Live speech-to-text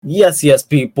Yes,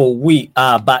 people. We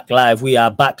are back live. We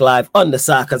are back live on the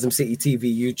Sarcasm City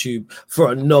TV YouTube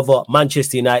for another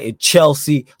Manchester United,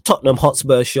 Chelsea, Tottenham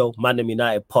Hotspur show, Man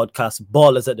United podcast,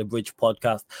 Ballers at the Bridge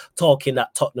podcast, Talking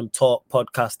That Tottenham Talk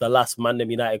podcast, the last Man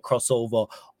United crossover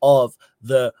of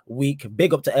the week.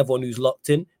 Big up to everyone who's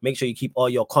locked in. Make sure you keep all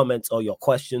your comments or your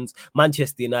questions,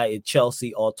 Manchester United,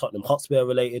 Chelsea, or Tottenham Hotspur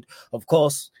related. Of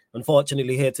course,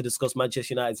 unfortunately, here to discuss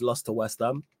Manchester United's loss to West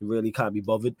Ham. You really can't be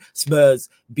bothered. Spurs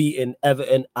beating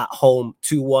Everton at home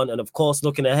 2-1. And of course,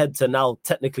 looking ahead to now,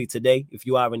 technically today, if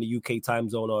you are in the UK time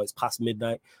zone or it's past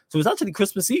midnight. So it's actually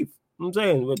Christmas Eve. I'm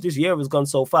saying this year has gone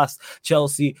so fast.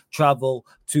 Chelsea travel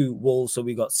to Wolves. So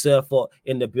we got Surfer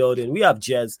in the building. We have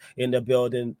Jez in the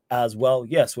building as well.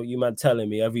 Yes, what you man telling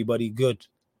me? Everybody good?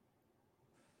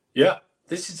 Yeah,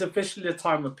 this is officially a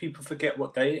time when people forget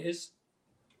what day it is.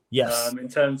 Yes. In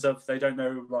terms of they don't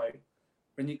know, like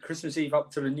when you Christmas Eve up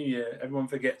to the New Year, everyone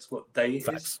forgets what day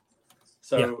it is.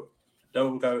 So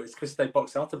they'll go, it's Christmas Day,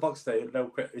 Boxing Day. After Boxing Day, they'll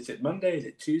quit. Is it Monday? Is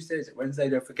it Tuesday? Is it Wednesday?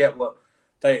 They'll forget what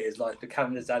day it is. Like the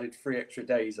calendar's added 3 extra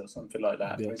days or something like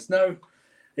that. Yeah.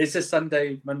 It's just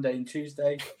Sunday, Monday, and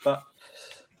Tuesday. But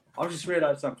I just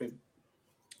realised something.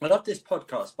 I love this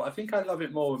podcast, but I think I love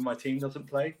it more when my team doesn't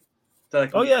play. So I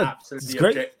can be absolutely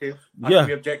objective. I can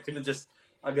be objective and just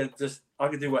I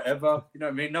can do whatever. You know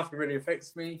what I mean? Nothing really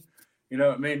affects me. You know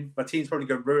what I mean? My team's probably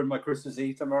going to ruin my Christmas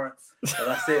Eve tomorrow. So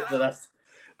that's it. But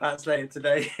that's later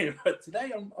today. But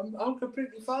today I'm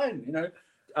completely fine. You know,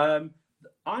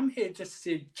 I'm here just to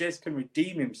see if Jez can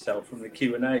redeem himself from the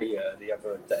Q&A the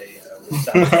other day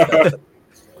with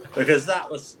because that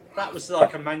was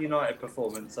like a Man United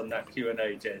performance on that Q&A,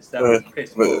 Jez. That was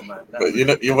piss poor, man. But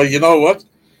you know what?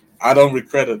 I don't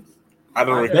regret it. I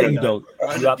don't regret it. You don't.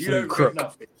 You absolutely crook.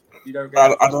 Nothing. You don't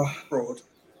get fraud.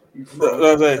 You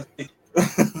fraud.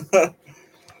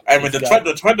 I mean,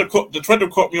 the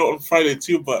trend caught me out on Friday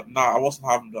too, but I wasn't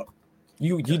having that.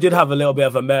 You did have a little bit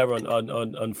of a mare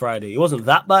on Friday. It wasn't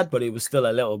that bad, but it was still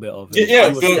a little bit of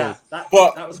it. That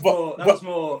was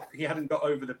more. He hadn't got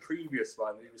over the previous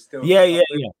one. He was still. Yeah.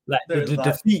 Like the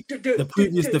defeat, the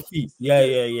previous defeat. Yeah.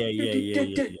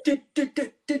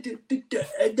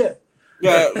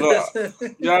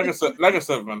 Like I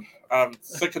said, man.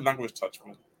 Second language touch,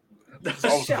 man.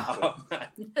 Shut up,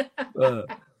 man.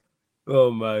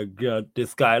 Oh my God,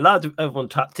 this guy. Lots of everyone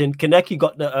tapped in. Kaneki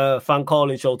got the fan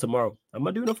calling show tomorrow. Am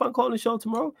I doing a fan calling show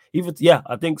tomorrow?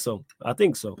 I think so.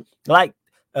 Like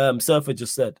Surfer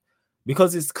just said,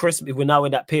 because it's Christmas, we're now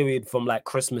in that period from like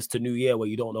Christmas to New Year where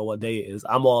you don't know what day it is.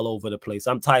 I'm all over the place.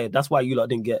 I'm tired. That's why you lot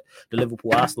didn't get the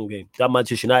Liverpool Arsenal game. That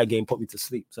Manchester United game put me to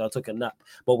sleep. So I took a nap.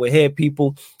 But we're here,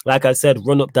 people. Like I said,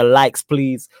 run up the likes,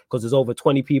 please, because there's over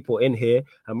 20 people in here.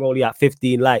 I'm only at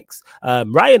 15 likes.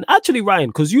 Ryan,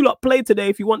 because you lot played today.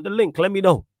 If you want the link, let me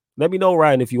know. Let me know,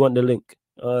 Ryan, if you want the link.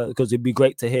 Because it'd be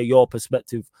great to hear your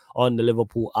perspective on the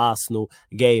Liverpool-Arsenal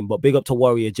game. But big up to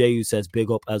Warrior J, who says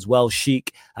big up as well.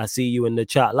 Sheik, I see you in the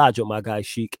chat. Large up my guy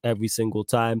Sheik every single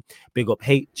time. Big up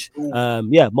H.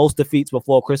 Most defeats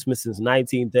before Christmas since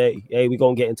 1930. Hey, we're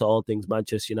going to get into all things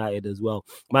Manchester United as well.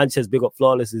 Man says big up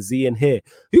Flawless is Z in here.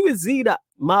 Who is Z that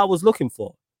Ma was looking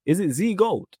for? Is it Z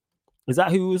Gold? Is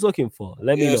that who he was looking for?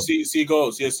 Let me know. C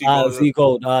Gold. Yeah, C Gold. C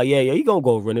Gold. He gonna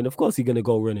go running. Of course, he's gonna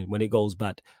go running when it goes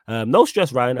bad. No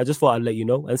stress, Ryan. I just thought I'd let you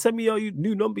know. And send me your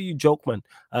new number, you joke, man.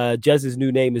 Jez's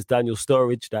new name is Daniel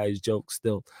Sturridge. That is joke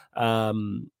still.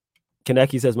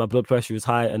 Kaneki says my blood pressure is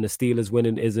high and the Steelers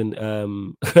winning isn't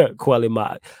quelling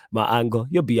my anger.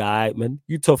 You'll be all right, man.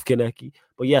 You tough, Kaneki.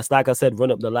 But yes, like I said,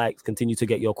 run up the likes. Continue to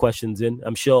get your questions in.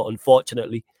 I'm sure,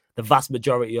 unfortunately, the vast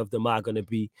majority of them are going to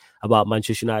be about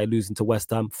Manchester United losing to West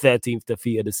Ham, 13th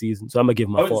defeat of the season. So I'm going to give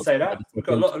my thoughts. I wouldn't say that. We've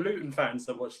got a lot of Luton fans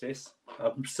that watch this.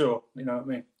 I'm sure, you know what I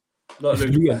mean? A lot of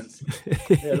Luton fans.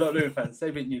 Yeah, a lot of Luton fans.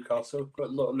 They beat Newcastle. Got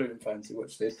a lot of Luton fans who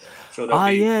watch this. Sure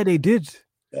they did.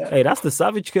 Yeah. Hey, that's the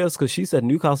savage curse because she said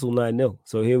Newcastle 9-0.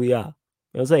 So here we are. You know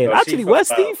what I'm saying? Well, actually, where's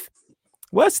Steve?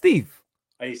 Where's Steve?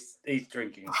 He's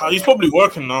drinking. He's probably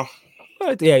working now.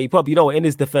 Yeah, he probably, in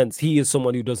his defense, he is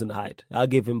someone who doesn't hide. I'll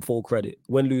give him full credit.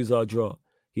 Win, lose, or draw.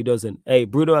 He doesn't. Hey,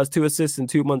 Bruno has 2 assists in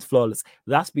 2 months flawless.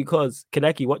 That's because,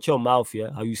 Kaneki, watch your mouth, yeah?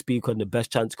 How you speak on the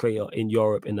best chance creator in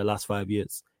Europe in the last 5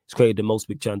 years. He's created the most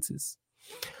big chances.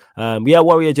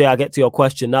 Warrior J, I'll get to your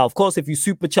question. Now, of course, if you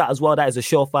super chat as well, that is a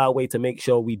surefire way to make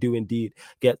sure we do indeed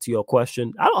get to your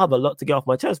question. I don't have a lot to get off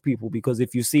my chest, people, because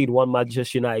if you've seen one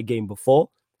Manchester United game before,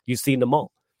 you've seen them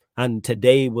all. And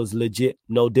today was legit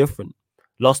no different.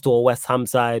 Lost to a West Ham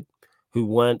side who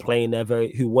weren't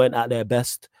at their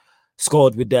best,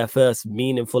 scored with their first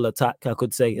meaningful attack, I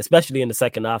could say, especially in the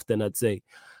second half. Then I'd say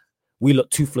we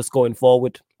look toothless going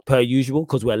forward. per usual,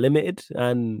 because we're limited,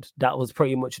 and that was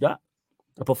pretty much that.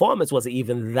 The performance wasn't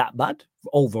even that bad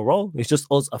overall. It's just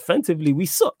us offensively, we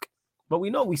suck. But we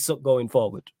know we suck going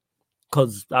forward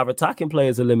because our attacking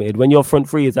players are limited. When your front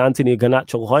three is Anthony,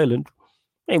 Garnacho, Højlund,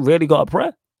 ain't really got a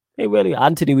prayer. Ain't really.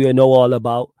 Anthony, we know all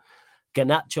about.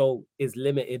 Garnacho is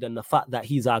limited, and the fact that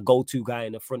he's our go-to guy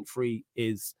in the front three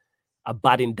is a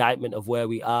bad indictment of where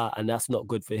we are, and that's not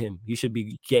good for him. He should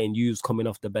be getting used coming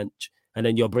off the bench. And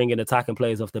then you're bringing attacking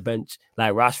players off the bench,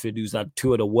 like Rashford, who's had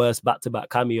two of the worst back-to-back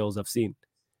cameos I've seen.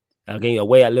 Again,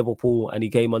 away at Liverpool, and he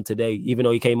came on today, even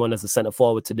though he came on as a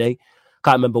centre-forward today.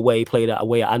 Can't remember where he played at,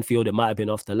 away at Anfield. It might have been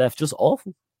off the left. Just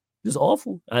awful. Just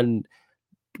awful. And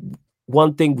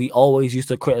one thing we always used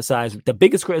to criticize, the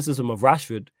biggest criticism of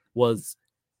Rashford was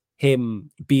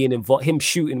him being involved, him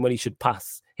shooting when he should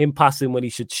pass, him passing when he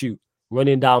should shoot,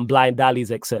 running down blind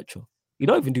alleys, etc. You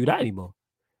don't even do that anymore.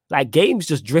 Like, games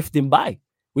just drifting by,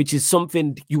 which is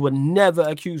something you would never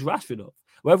accuse Rashford of.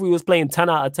 Whether he was playing 10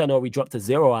 out of 10 or he dropped to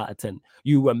 0 out of 10,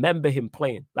 you remember him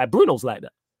playing. Like, Bruno's like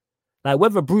that. Like,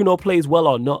 whether Bruno plays well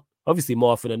or not, obviously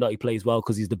more often than not he plays well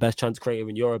because he's the best chance creator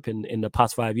in Europe in the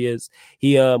past 5 years.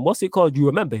 He, what's it called? You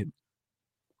remember him.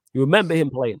 You remember him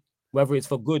playing, whether it's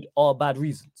for good or bad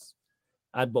reasons.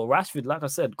 But Rashford, like I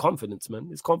said, confidence, man.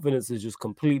 His confidence is just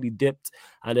completely dipped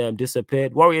and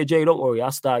disappeared. Warrior J, don't worry.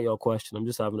 I'll start your question. I'm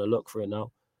just having a look for it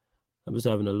now. I'm just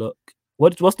having a look.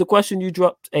 What's the question you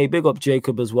dropped? Hey, big up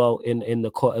Jacob as well in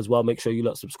the cut as well. Make sure you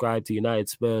lot subscribe to United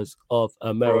Spurs of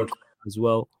America as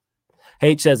well.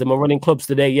 H says, am I running clubs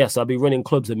today? Yes, I'll be running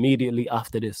clubs immediately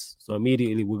after this. So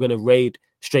immediately we're going to raid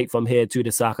straight from here to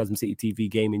the Sarcasm City TV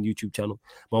gaming YouTube channel.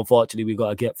 But unfortunately, we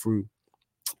got to get through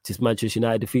this Manchester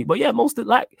United defeat. But yeah,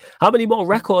 how many more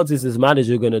records is this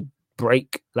manager going to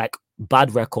break? Like,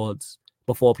 bad records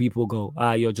before people go,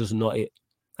 you're just not it.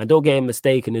 And don't get him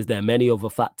mistaken, is there many other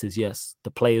factors? Yes,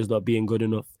 the players not being good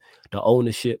enough, the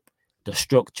ownership, the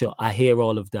structure. I hear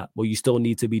all of that. But you still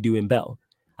need to be doing better.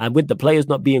 And with the players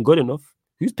not being good enough,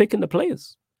 who's picking the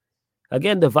players?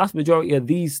 Again, the vast majority of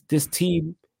this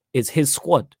team is his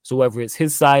squad. So whether it's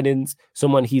his signings,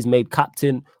 someone he's made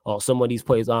captain, or someone he's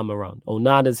put his arm around.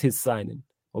 Onana's his signing.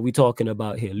 What are we talking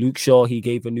about here? Luke Shaw, he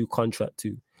gave a new contract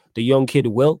to. The young kid,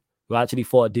 Will, who I actually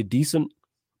thought did decent,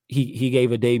 he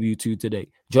gave a debut to today.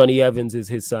 Johnny Evans is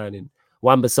his signing.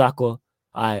 Wan-Bissaka,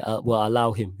 I will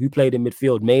allow him. Who played in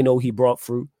midfield? Maino, he brought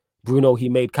through. Bruno, he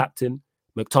made captain.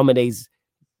 McTominay's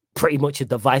pretty much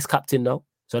the vice captain now.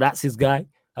 So that's his guy.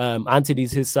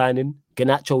 Anthony's his signing.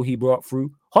 Garnacho, he brought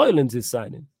through. Højlund's his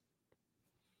signing.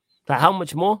 Like, how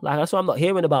much more? Like, that's why I'm not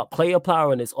hearing about player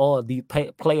power and it's all the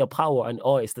player power and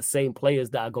it's the same players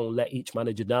that are going to let each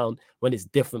manager down when it's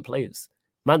different players.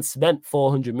 Man spent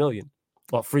 400 million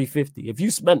or 350. If you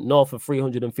spent north of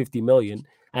 350 million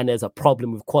and there's a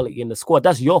problem with quality in the squad,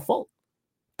 that's your fault.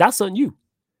 That's on you.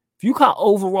 If you can't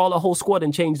overhaul a whole squad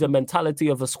and change the mentality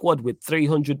of a squad with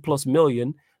 300 plus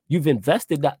million, you've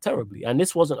invested that terribly. And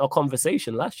this wasn't a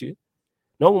conversation last year.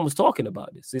 No one was talking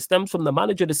about this. It stems from the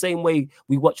manager the same way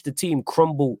we watched the team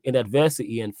crumble in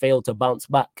adversity and fail to bounce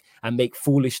back and make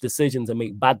foolish decisions and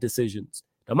make bad decisions.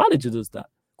 The manager does that.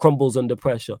 Crumbles under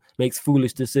pressure, makes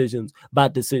foolish decisions,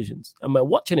 bad decisions. And we're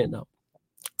watching it now.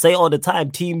 Say all the time,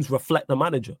 teams reflect the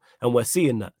manager, and we're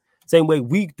seeing that. Same way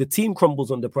the team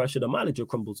crumbles under pressure, the manager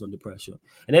crumbles under pressure.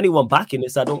 And anyone backing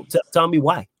this, tell me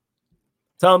why.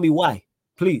 Tell me why,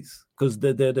 please. Because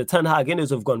the Ten Hag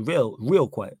inners have gone real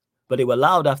quiet. But they were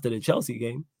loud after the Chelsea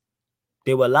game.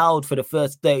 They were loud for the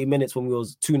first 30 minutes when we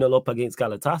was 2-0 up against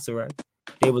Galatasaray.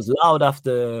 They was loud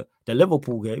after the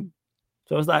Liverpool game.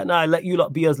 So it's like, nah, let you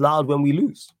lot be as loud when we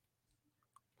lose.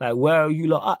 Like, where are you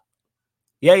lot at?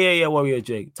 Yeah, Warrior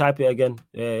J. Type it again.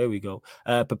 Yeah, here we go.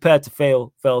 Prepare to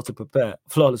fail to prepare.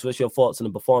 Flawless, what's your thoughts on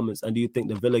the performance? And do you think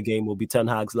the Villa game will be Ten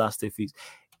Hag's last if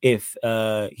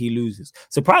he loses?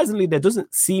 Surprisingly, there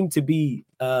doesn't seem to be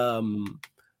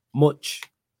much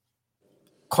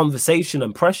conversation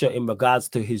and pressure in regards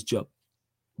to his job,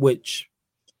 which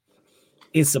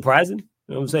is surprising.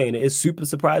 You know what I'm saying? It is super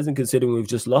surprising considering we've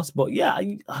just lost. But yeah,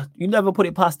 you never put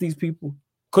it past these people.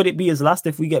 Could it be his last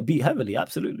if we get beat heavily?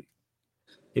 Absolutely.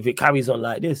 If it carries on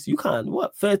like this, you can't.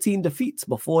 13 defeats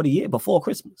before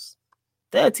Christmas.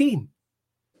 13.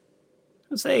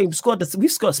 I'm saying we've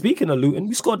scored. Speaking of Luton,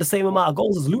 we scored the same amount of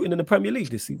goals as Luton in the Premier League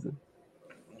this season.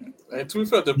 And to be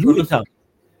fair, the Town.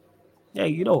 Yeah,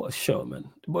 you know what? Sure, man.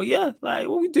 But yeah, like,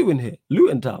 what are we doing here?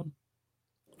 Luton Town.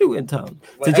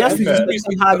 Suggesting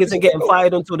Ten Hag isn't getting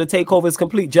fired until the takeover is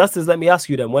complete. Justice, let me ask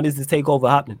you then, when is this takeover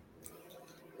happening?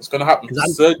 It's going to happen.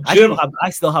 I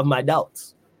still have my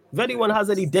doubts. If anyone has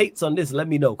any dates on this, let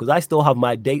me know, because I still have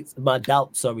my doubts,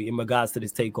 in regards to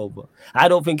this takeover. I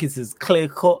don't think it's as clear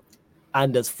cut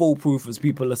and as foolproof as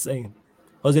people are saying.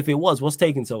 Because if it was, what's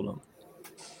taking so long?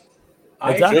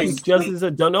 Exactly.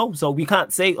 Just don't know. So we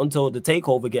can't say until the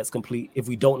takeover gets complete if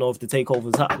we don't know if the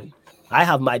takeover is happening. I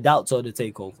have my doubts on the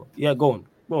takeover. Yeah, go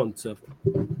on, sir.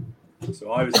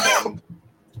 So I was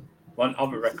one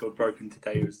other record broken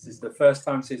today. This is the first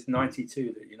time since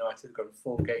 '92 that United have gone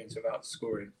 4 games without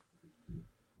scoring.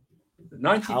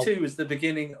 92 was the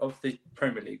beginning of the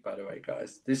Premier League, by the way,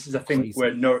 guys. This is a thing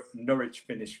where Norwich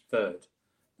finished third.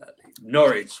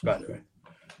 Norwich, by the way.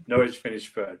 Norwich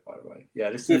finished third, by the way.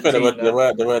 Yeah, this is they were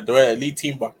an elite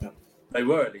team back then. They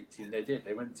were elite team. They did.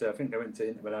 I think they went to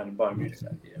Inter Milan and Bayern Munich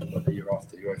that year, or the year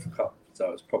after the UEFA Cup. So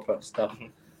it was proper stuff.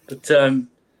 But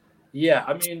yeah,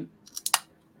 I mean,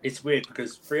 it's weird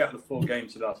because 3 out of the 4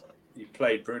 games you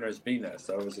played, Bruno's been there,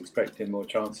 so I was expecting more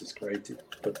chances created,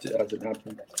 but it hasn't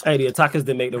happened. Hey, the attackers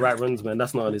didn't make the right runs, man.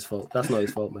 That's not on his fault. That's not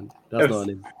his fault, man. That's not on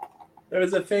him. There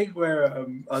was a thing where I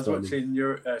was watching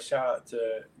shout out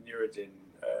to Nuruddin,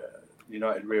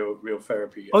 United Real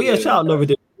Therapy. Oh yeah, shout out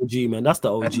Nuruddin OG, man. That's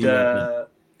the OG. And, man.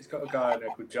 He's got a guy in there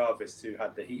called Jarvis who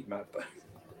had the heat map,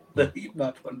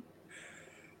 on.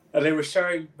 And they were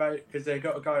showing, because they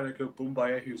got a guy like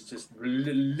Boumbaye who's just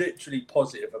literally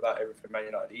positive about everything Man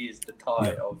United. He is the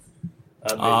tie of.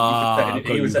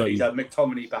 He's a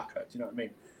McTominay backer. Do you know what I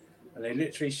mean? And they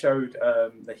literally showed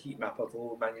the heat map of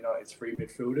all Man United's 3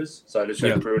 midfielders. So they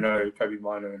showed Bruno, Kobe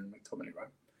Mino, and McTominay, right?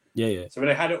 Yeah. So when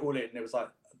they had it all in, it was like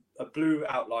a blue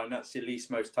outline. That's your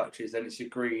least most touches. Then it's your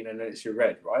green, and then it's your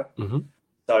red, right? Mm-hmm.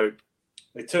 So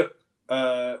they took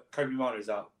Kobe Mino's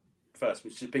out first,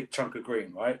 which is a big chunk of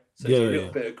green, right? So it's a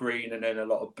little bit of green and then a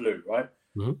lot of blue, right?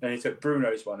 Mm-hmm. Then he took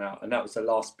Bruno's one out, and that was the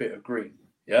last bit of green,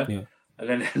 yeah? And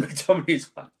then McTominay's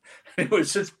one, and it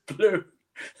was just blue.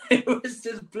 It was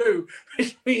just blue,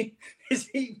 which means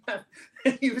he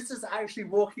was just actually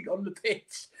walking on the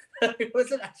pitch. It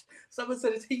wasn't actually, someone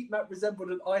said his heat map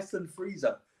resembled an Iceland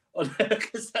freezer on there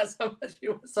because that's how much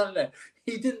it was on there.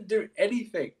 He didn't do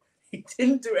anything. He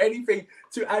didn't do anything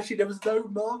to actually, there was no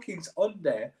markings on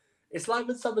there. It's like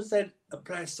when someone said a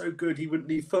player's so good he wouldn't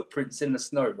leave footprints in the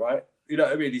snow, right? You know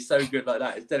what I mean? He's so good like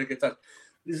that. It's delicate touch.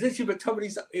 There's literally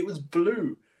McTominay's. It was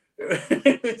blue.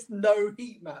 There's no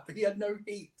heat map. He had no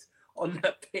heat on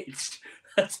that pitch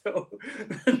at all.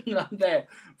 None there.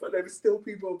 But there were still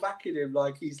people backing him.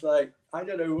 Like he's like, I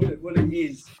don't know what it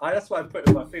is. That's why I put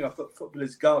in my thing. I put football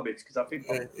as garbage because I think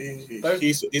both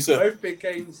big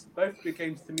games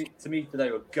to me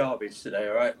today were garbage today.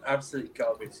 All right, absolute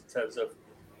garbage in terms of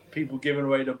people giving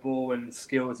away the ball and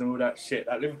skills and all that shit.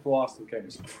 That Liverpool Arsenal game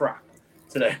is crap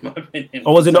today, in my opinion.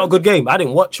 Or was it not a good game? I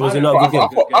didn't watch. Was it not a good game?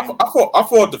 I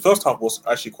thought the first half was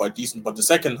actually quite decent, but the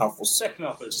second half was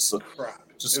crap. They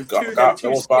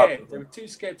were too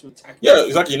scared to attack. Yeah,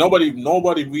 exactly. Nobody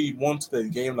really wanted the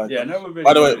game like that. No one really.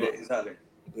 By the way, exactly.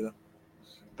 Yeah.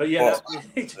 But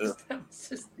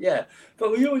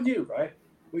But we all knew, right?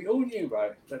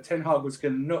 That Ten Hag was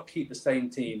going to not keep the same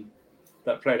team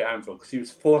that played at Anfield because he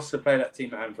was forced to play that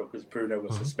team at Anfield because Bruno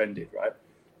was suspended, right?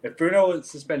 If Bruno wasn't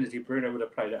suspended, Bruno would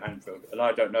have played at Anfield, and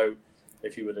I don't know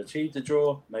if he would have achieved the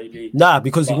draw. Maybe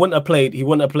because he wouldn't have played. He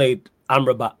wouldn't have played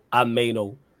Amrabat and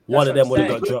Maino. One of them would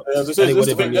have got dropped.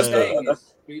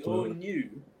 We all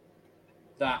knew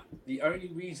that the only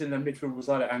reason the midfield was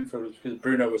like at Anfield was because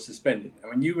Bruno was suspended,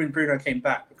 and when Bruno came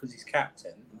back because he's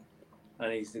captain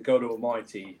and he's the God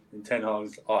Almighty in Ten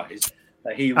Hag's eyes.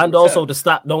 And also the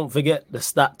stat, don't forget the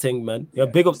stat thing, man. Yeah,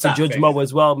 big up to Judge Mo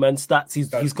as well, man. Stats,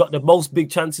 he's got the most big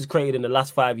chances created in the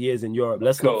last 5 years in Europe.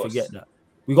 Let's not forget that.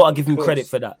 We gotta give him credit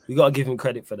for that.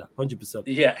 100%.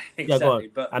 Yeah, exactly. Yeah, go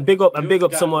on. And big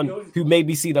up someone who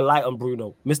maybe see the light on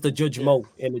Bruno, Mr. Judge Mo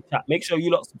in the chat. Make sure you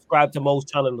lot subscribe to Mo's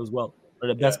channel as well. One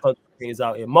of the best content creators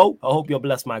out here. Mo, I hope you're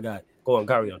blessed, my guy. Go on,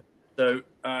 carry on. So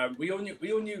we all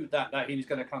knew that he was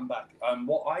going to come back.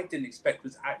 What I didn't expect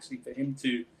was actually for him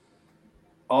to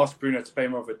ask Bruno to play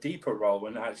more of a deeper role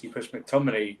and actually push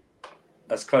McTominay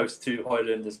as close to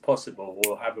Højlund as possible,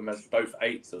 or have them as both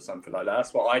 8s or something like that.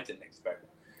 That's what I didn't expect.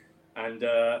 And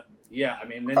then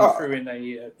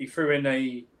he threw in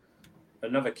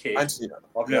another kid. I've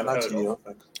never heard of. Oh,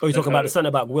 you're talking about the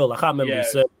centre back Will? I can't remember.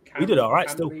 Yeah, he did all right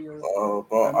still.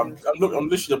 But I'm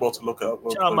literally about to look at.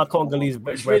 Shout out my Congolese.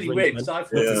 It's really weird because I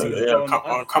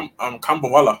thought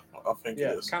Kambawala, I think.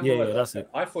 Yeah, that's it.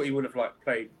 I thought he would have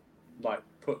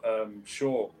put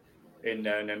Shaw in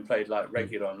there and then played like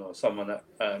Reguilon or someone that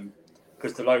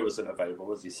because Delô wasn't available,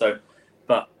 was he? So,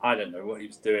 but I don't know what he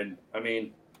was doing. I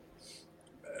mean,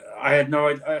 I had no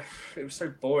idea. It was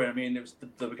so boring. I mean,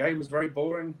 the game was very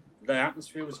boring. the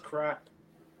atmosphere was crap.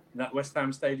 In that West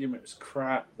Ham stadium, it was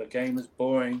crap. The game was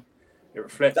boring. It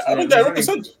reflected. I mean, they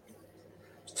represent.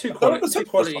 It's too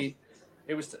quality.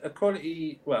 It was a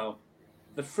quality. Well,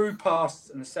 the through pass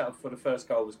and the setup for the first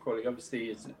goal was quality.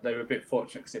 Obviously, they were a bit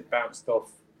fortunate because it bounced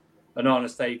off an Arna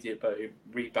Stadium, but it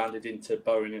rebounded into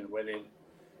Bowen and went in.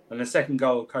 And the second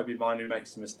goal, Kobe Manu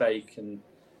makes a mistake, and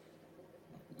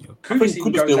Kudus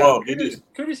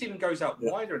even goes out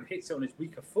wider and hits it on his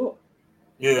weaker foot.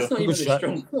 Yeah, that's not even a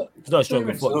strong foot. It's not a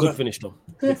strong foot. Good finish though.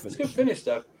 It's a good finish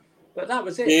though. But that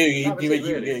was it. Yeah, he made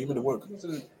it work.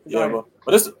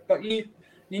 But you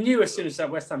knew as soon as that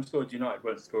West Ham scored, United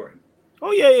weren't scoring.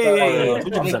 Oh yeah,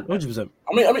 100%.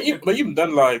 I mean,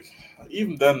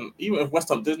 even then, even if West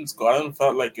Ham didn't score, I don't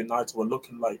felt like United were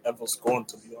looking like ever scoring,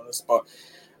 to be honest. But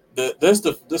there's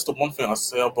the one thing I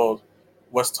say about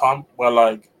West Ham, where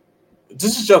like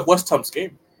this is just West Ham's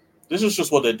game. This is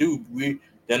just what they do.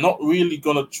 They're not really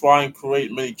gonna try and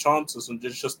create many chances, and they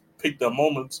just pick their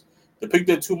moments. They pick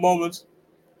their 2 moments,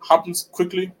 happens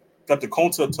quickly. Got the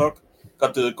counter attack,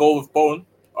 got the goal with Bowen.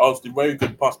 Obviously, very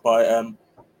good pass by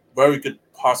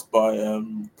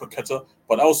Paqueta,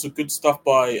 but also good stuff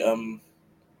by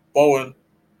Bowen,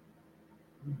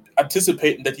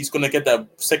 anticipating that he's going to get that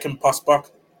second pass back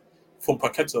from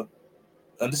Paqueta.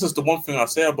 And this is the one thing I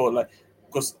say about, like,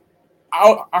 because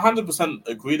I 100%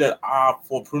 agree that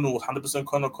for Bruno 100%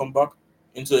 going to come back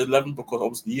into 11 because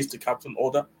obviously he's the captain,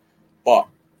 all that. But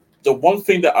the one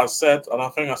thing that I said, and I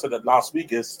think I said that last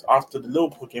week, is after the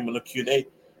Liverpool game in the Q&A,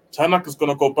 Tanak is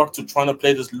going to go back to trying to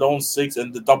play this lone 6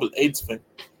 and the double 8 thing.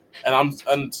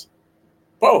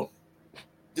 Bro,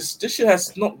 this shit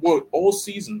has not worked all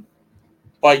season.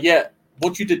 But yet,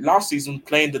 what you did last season,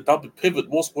 playing the double pivot,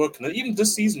 was working. And even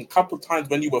this season, a couple of times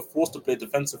when you were forced to play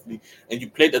defensively and you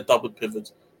played a double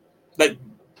pivot, like,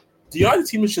 the other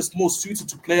team is just more suited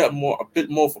to play a bit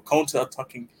more for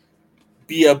counter-attacking,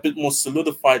 be a bit more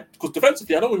solidified. Because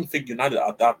defensively, I don't even think United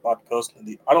are that bad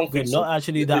personally. I don't think not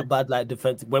actually that bad like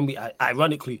defensive. When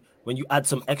ironically, when you add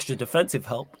some extra defensive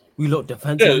help, we look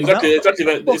defensively. Yeah, exactly.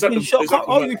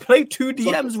 We play 2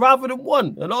 DMs rather than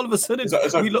 1, and all of a sudden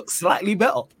we look slightly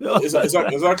better.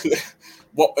 Exactly.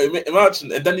 Well,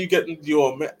 imagine, and then you get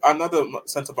your another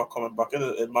centre back coming back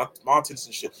in Martins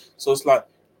and shit. So it's like,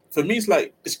 for me,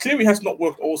 it's clear it has not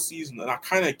worked all season, and I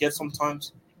kind of get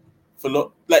sometimes.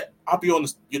 I'll be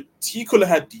honest, your T could have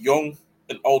had De Jong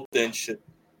and out there and shit.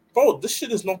 Bro, this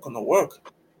shit is not gonna work.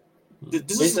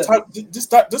 This is the type.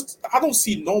 I don't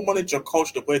see no manager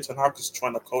coach the way Ten Hag is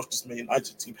trying to coach this Man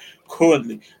United team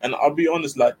currently. And I'll be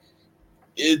honest,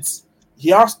 he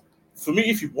has, for me,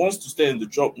 if he wants to stay in the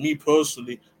job, me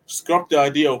personally, scrap the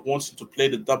idea of wanting to play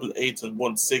the double 8 and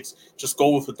 1-6. Just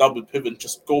go with a double pivot.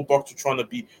 Just go back to trying to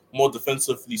be more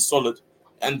defensively solid,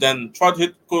 and then try to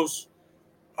hit. Because,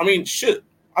 I mean, shit.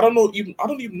 I don't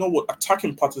even know what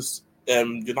attacking part is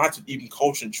United even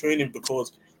coach and training,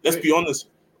 because let's be honest,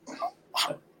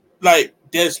 like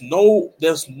there's no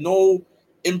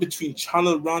in between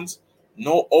channel runs,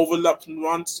 no overlapping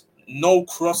runs, no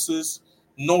crosses,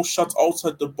 no shots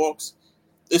outside the box.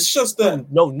 It's just that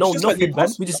nothing, man.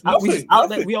 We just out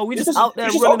there. We just out there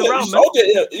running around, man.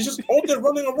 He's just out there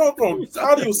running around, bro.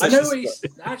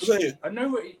 I know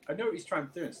what he's trying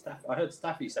to do. I heard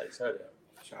Staffy say this earlier.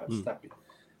 Shout out Staffy.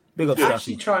 Big up He's Staffy.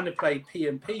 actually trying to play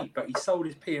P&P, but he sold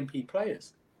his P&P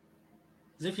players.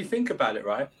 Because if you think about it,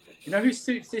 right, you know who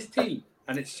suits this team?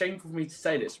 And it's shameful for me to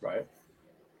say this, right?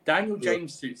 Daniel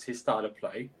James suits his style of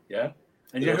play, yeah?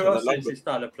 And you know who else suits his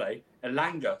style of play?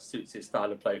 Elanga suits his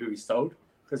style of play, who he sold.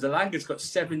 Because Elanga's got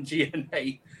 7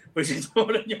 GNA, which is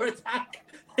more than your attack.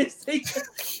 They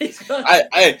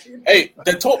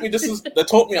told me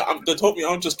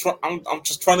I'm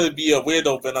just trying to be a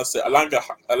weirdo when I say Elanga.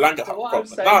 So what I'm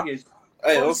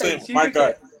saying is, my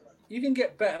guy. You can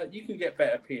get better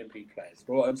P&P players.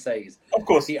 But what I'm saying is, of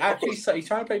course, he's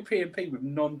trying to play P&P with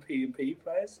non-P&P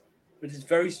players, which is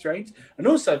very strange. And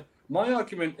also, my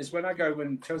argument is when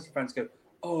Chelsea fans go,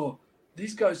 "Oh,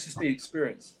 these guys just need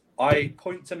experience," I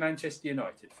point to Manchester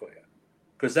United for you.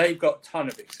 Because they've got a ton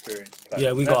of experience. Players.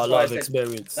 Yeah, we got a lot of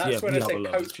experience. That's when I say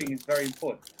coaching is very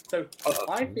important. So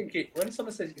I think when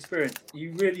someone says experience,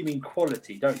 you really mean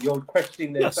quality, don't you? You're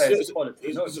questioning their players'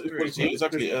 quality, not experience.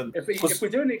 Exactly. If we're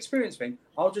doing the experience thing,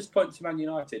 I'll just point to Man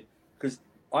United, because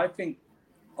I think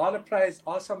are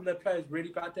some of their players really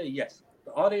bad there? Yes.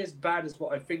 But are they as bad as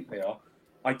what I think they are?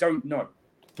 I don't know.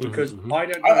 Because I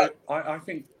don't know. I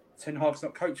think Ten Hag's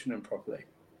not coaching them properly.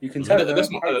 You can tell.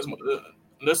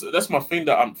 That's my thing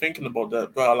that I'm thinking about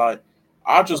that. But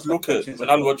I just look at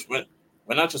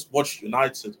when I just watch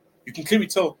United, you can clearly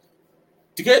tell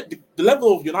to get the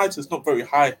level of United is not very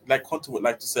high, like Conte would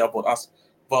like to say about us.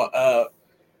 But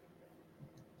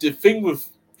the thing with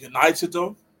United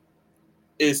though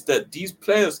is that these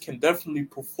players can definitely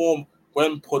perform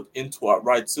when put into our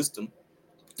right system.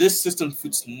 This system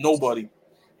fits nobody.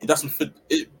 It doesn't fit.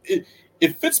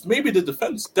 It fits maybe the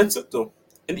defense. That's it though.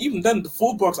 And even then, the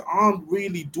fullbacks aren't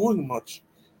really doing much.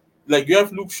 Like you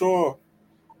have Luke Shaw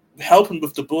helping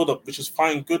with the build-up, which is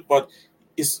fine, good, but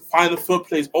his final third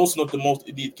play is also not the most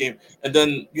elite game. And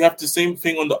then you have the same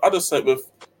thing on the other side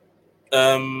with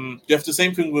on the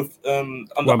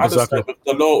other side with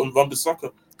the law and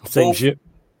Wan-Bissaka. Same shit.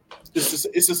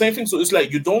 It's the same thing. So it's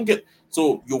like you don't get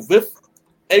your width,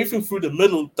 everything through the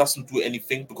middle doesn't do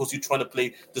anything because you're trying to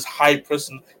play this high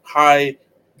pressing, high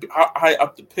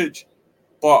up the pitch.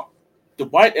 But the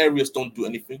wide areas don't do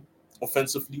anything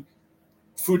offensively.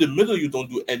 Through the middle, you don't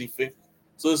do anything.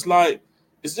 So it's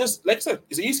just like I said,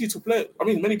 it's easy to play. I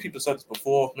mean, many people said this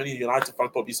before. Many United fans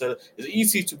probably said it. It's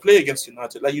easy to play against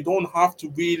United. Like you don't have to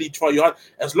really try your hard.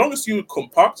 As long as you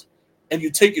compact and you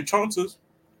take your chances.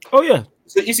 Oh yeah,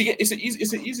 it's an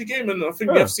easy game, and I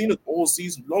think we have seen it all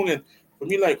season long. And for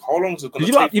me, like, how long is it going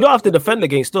to take? You don't have to defend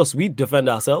against us. We defend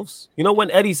ourselves. You know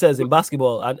when Eddie says in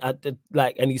basketball,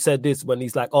 and he said this when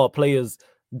he's like, "Oh, players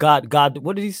guard."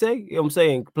 What did he say? You know what I'm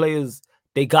saying? Players,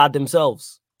 they guard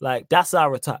themselves. Like that's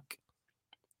our attack.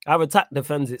 Our attack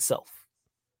defends itself.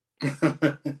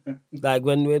 like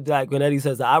when Eddie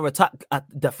says that our attack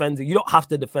defends it, you don't have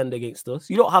to defend against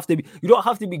us. You don't have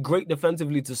to be great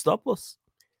defensively to stop us.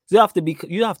 So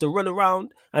you have to run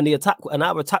around, and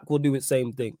our attack will do the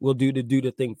same thing. We'll do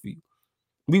the thing for you.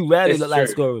 We rarely look like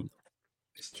scoring.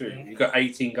 It's true. You got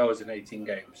 18 goals in 18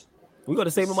 games. We got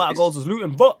the same amount of goals as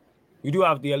Luton, but we do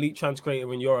have the elite chance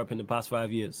creator in Europe in the past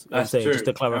 5 years. I'm saying just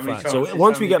to clarify. So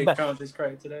once we get back,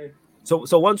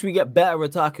 so once we get better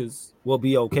attackers, we'll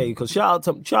be okay. Because shout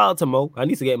out to Mo. I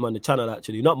need to get him on the channel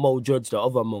actually, not Mo Judge, the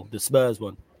other Mo, the Spurs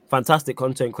one. Fantastic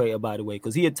content creator, by the way,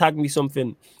 because he had tagged me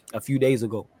something a few days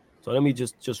ago. So let me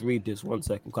just read this 1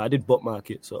 second, because I did bookmark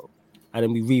it. So, and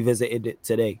then we revisited it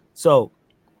today. So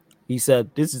he said,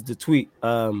 this is the tweet.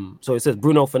 So it says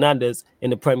Bruno Fernandes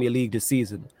in the Premier League this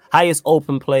season. Highest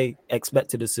open play,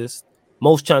 expected assist,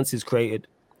 most chances created,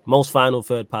 most final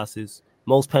third passes,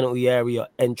 most penalty area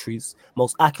entries,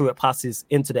 most accurate passes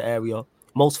into the area,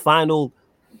 most final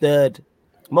third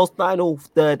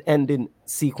ending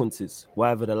sequences,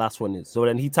 whatever the last one is. So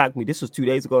then he tagged me. This was 2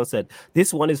 days ago and said,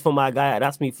 this one is for my guy.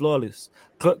 That's me, Flawless.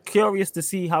 Curious to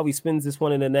see how he spins this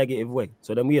one in a negative way.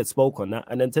 So then we had spoke on that.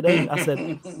 And then today I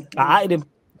said, I added him.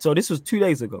 So this was 2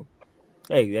 days ago.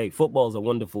 Hey, football is a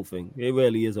wonderful thing. It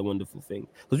really is a wonderful thing.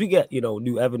 Because we get,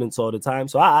 new evidence all the time.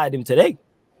 So I added him today.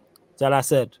 So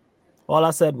all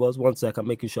I said was, 1 sec, I'm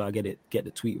making sure I get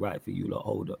the tweet right for you lot.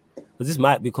 Hold up. Because this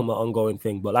might become an ongoing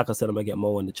thing. But like I said, I'm going to get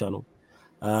more on the channel.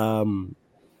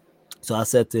 So I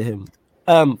said to him,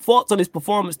 thoughts on his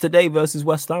performance today versus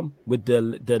West Ham with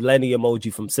the Lenny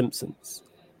emoji from Simpsons.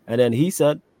 And then he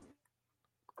said,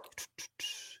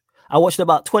 I watched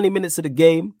about 20 minutes of the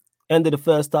game, end of the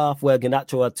first half where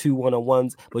Garnacho had 2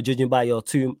 one-on-ones, but judging by your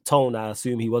tone, I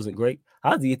assume he wasn't great.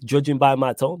 How's he judging by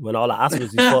my tone when all I asked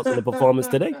was his thoughts on the performance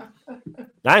today?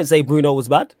 I didn't say Bruno was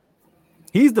bad.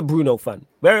 He's the Bruno fan.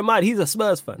 Bear in mind, he's a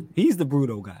Spurs fan. He's the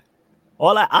Bruno guy.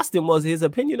 All I asked him was his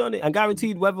opinion on it, and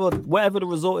guaranteed whatever the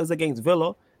result is against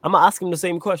Villa, I'm going to ask him the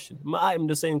same question. I'm going to ask him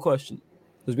the same question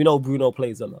because we know Bruno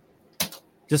plays a lot.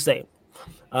 Just saying.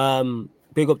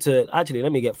 Big up to, actually,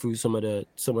 let me get through some of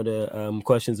the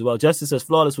questions as well. Justice says,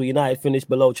 Flawless, will United finish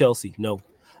below Chelsea? No.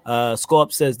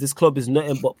 Scorp says, this club is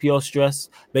nothing but pure stress.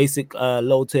 Basic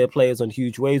low-tier players on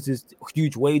huge wages.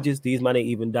 These men ain't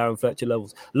even Darren Fletcher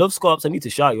levels. Love Scorps. I need to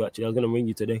shout you, actually. I was going to ring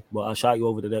you today, but I'll shout you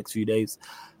over the next few days.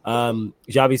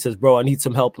 Javi says, bro, I need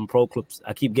some help in pro clubs.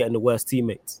 I keep getting the worst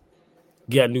teammates.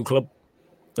 Get a new club.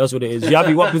 That's what it is.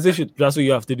 Javi, what position? That's what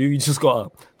you have to do. You just got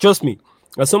to, trust me.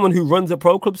 As someone who runs a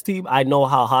pro clubs team, I know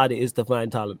how hard it is to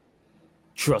find talent.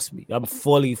 Trust me. I'm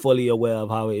fully aware of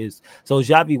how it is. So,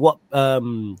 Javi, what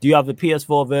do you have the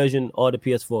PS4 version or the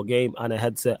PS4 game and a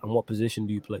headset, and what position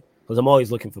do you play? Because I'm always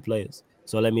looking for players.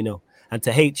 So let me know. And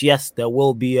to H, yes, there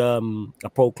will be a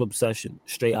pro club session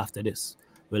straight after this.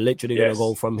 We're literally going to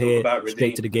go from here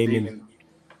straight to the gaming.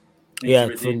 Yeah.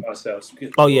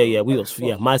 Oh, yeah. We was,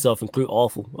 myself included,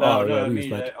 awful.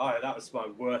 That was my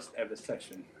worst ever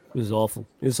session. It was awful.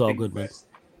 It's all good, man.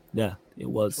 Yeah, it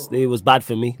was. It was bad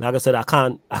for me. Like I said, I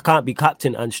can't be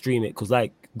captain and stream it because,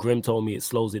 like Grim told me, it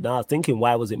slows it down. I was thinking,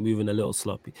 why was it moving a little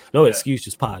sloppy? No excuse,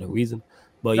 just part of the reason.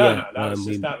 But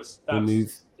we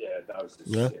moved.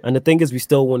 Yeah, and the thing is, we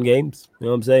still won games. You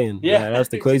know what I'm saying? Yeah, that's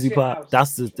the crazy part.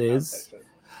 That's the is.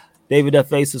 David F.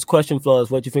 Faces question floors.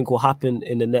 What do you think will happen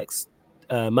in the next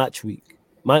match week?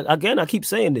 Again, I keep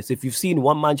saying this. If you've seen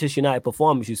one Manchester United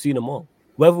performance, you've seen them all.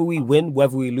 Whether we win,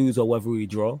 whether we lose, or whether we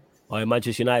draw, or in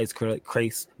Manchester United's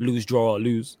case, lose, draw, or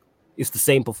lose, it's the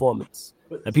same performance.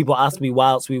 And people ask me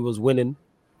whilst we was winning,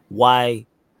 why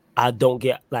I don't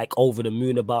get like over the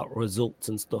moon about results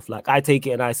and stuff. Like I take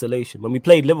it in isolation. When we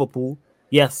played Liverpool,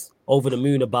 yes, over the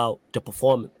moon about the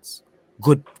performance.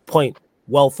 Good point.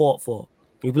 Well fought for.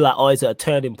 You'd be like, oh, is it a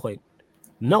turning point?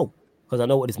 No, because I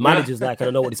know what his manager's like and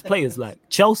I know what his players like.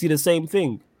 Chelsea, the same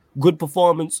thing. Good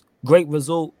performance, great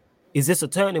result. Is this a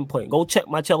turning point? Go check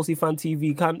my Chelsea Fan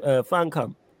TV fan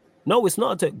cam. No, it's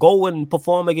not. Go and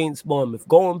perform against Bournemouth.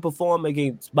 Go and perform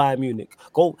against Bayern Munich.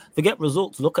 Go, forget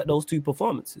results. Look at those two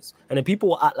performances. And then people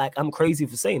will act like I'm crazy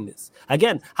for saying this.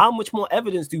 Again, how much more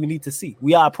evidence do we need to see?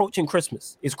 We are approaching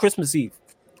Christmas. It's Christmas Eve.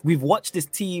 We've watched this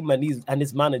team and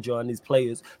his manager and his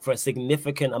players for a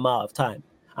significant amount of time.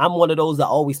 I'm one of those that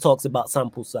always talks about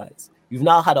sample size. You've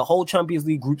now had a whole Champions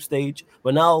League group stage.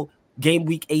 We're now game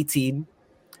week 18.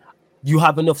 You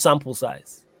have enough sample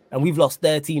size. And we've lost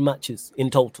 13 matches in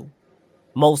total.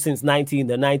 Most since the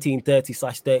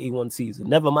 1930/31 season.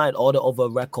 Never mind all the other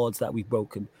records that we've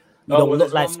broken. There's one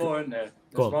more, isn't there?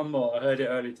 There's one more. I heard it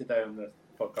earlier today on the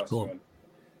podcast.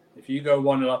 If you go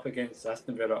 1-0 up against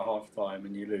Aston Villa at half time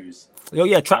and you lose. Oh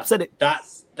yeah, Trap said it.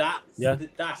 That's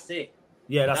it.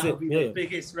 Yeah, that's That'll be the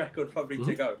biggest record probably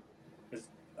to go. Because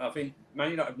I think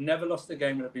Man United have never lost a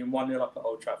game and have been 1-0 up at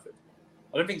Old Trafford.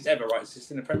 I don't think it's ever right. It's just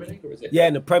in the Premier League, or is it? Yeah,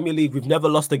 in the Premier League, we've never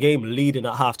lost a game leading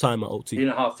at half time at OT.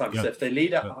 Leading at half time. Yeah. So if they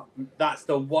lead at that's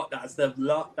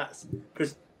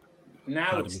because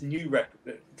now it's new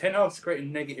record. Ten Hag's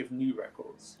creating negative new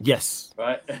records. Yes.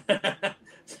 Right.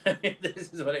 So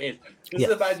this is what it is. This is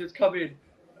a man just coming.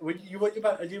 When you want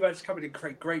a new man just coming and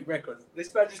create great records.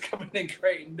 This man just coming and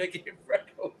creating negative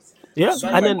records. Yeah, so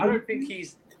and then I don't think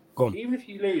he's. Even if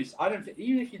you lose,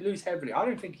 even if you lose heavily, I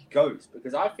don't think he goes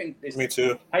because I think this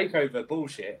takeover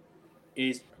bullshit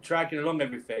is dragging along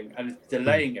everything and it's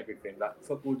delaying everything, like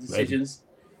football decisions.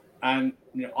 And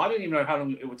I don't even know how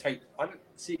long it will take. I don't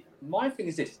see. My thing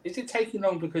is this: is it taking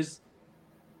long because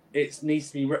it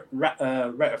needs to be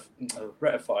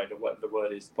ratified or what the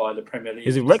word is by the Premier League?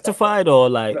 Is it rectified or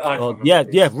like?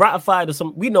 Ratified or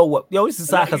something? We know what. This is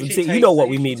sarcasm. You know what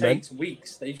we mean, man.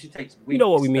 Weeks. That usually takes weeks. You know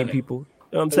what we mean, people.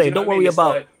 You know what I'm saying?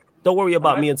 Don't worry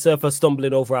about me and Surfer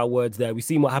stumbling over our words there. We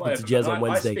seen what happened to Jez on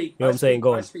Wednesday. You know what I'm saying?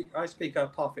 Go on. I speak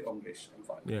perfect English. I'm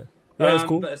fine. Yeah, it's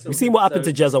cool. We seen what happened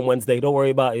to Jez on Wednesday. Don't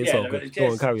worry about it. It's all good.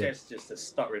 Go on, carry on. Jez just a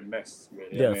stuttering mess,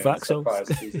 really. Yeah, facts.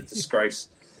 He's a disgrace.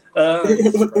 To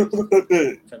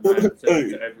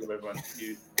everyone.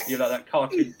 You're like that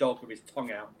cartoon dog with his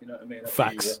tongue out. You know what I mean?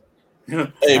 Facts.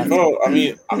 Hey, bro.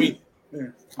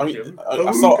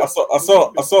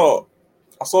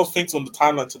 I saw things on the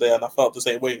timeline today, and I felt the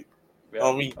same way. Yeah,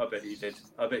 I bet you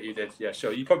did. Yeah,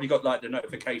 sure. You probably got like the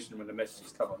notification when the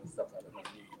messages come on and stuff like that.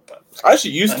 But I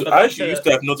used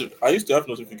to have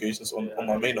notifications on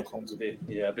my main account.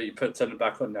 Yeah, but you turn it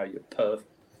back on now. You're perv.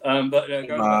 Going back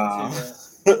to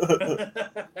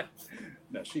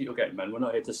no, shoot your game, man. We're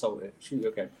not here to solve it. Shoot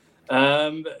your game.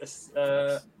 Back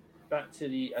to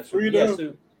the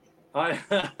freedom.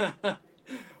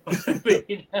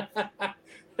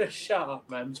 Shut up,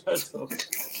 man. Shut up.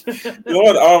 You know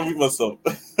what? I'll mute myself.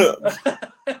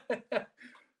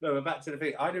 No, but back to the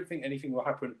thing. I don't think anything will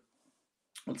happen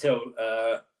until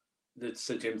the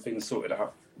Sir Jim thing's sorted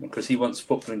out because he wants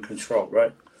football in control,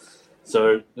 right?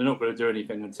 So they're not going to do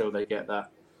anything until they get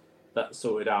that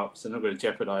sorted out. So they're not going to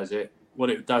jeopardise it. What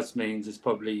it does means is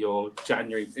probably your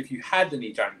January. If you had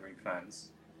any January plans,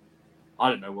 I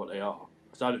don't know what they are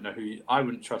because I don't know who. I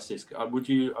wouldn't trust this guy. Would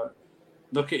you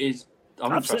look at his? I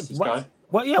don't trust this guy.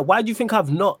 Well, yeah. Why do you think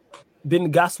I've not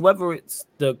been gassed? Whether it's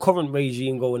the current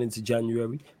regime going into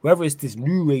January, whether it's this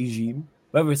new regime,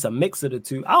 whether it's a mix of the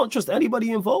two, I don't trust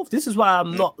anybody involved. This is why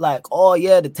I'm not like, oh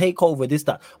yeah, the takeover, this,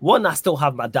 that. One, I still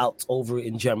have my doubts over it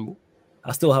in general.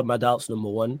 I still have my doubts, number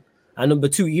one. And number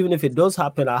two, even if it does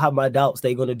happen, I have my doubts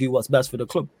they're going to do what's best for the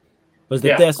club. Because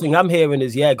the first thing I'm hearing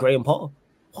is, Graham Potter.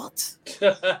 What?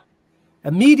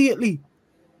 Immediately.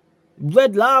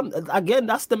 Red alarm again.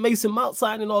 That's the Mason Mount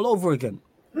signing all over again.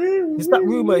 It's that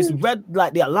rumor. It's red,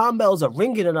 like the alarm bells are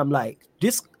ringing, and I'm like,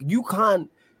 this. You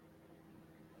can't.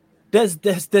 There's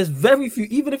very few.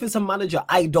 Even if it's a manager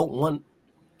I don't want,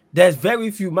 there's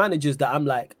very few managers that I'm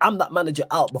like, I'm that manager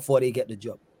out before they get the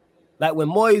job. Like when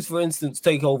Moyes, for instance,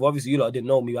 take over. Obviously, you lot didn't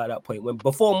know me at that point.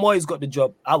 Before Moyes got the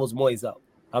job, I was Moyes out.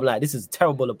 I'm like, this is a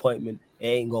terrible appointment. It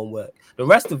ain't gonna work. The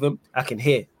rest of them, I can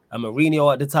hear. A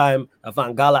Mourinho at the time, a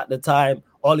Van Gaal at the time,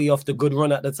 Ollie off the good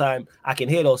run at the time. I can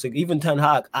hear those things. Even Ten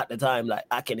Hag at the time, like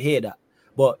I can hear that.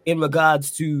 But in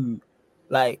regards to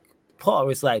like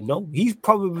Potter, it's like no, he's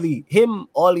probably him,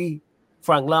 Ollie,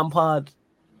 Frank Lampard.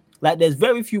 Like there's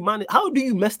very few managers. How do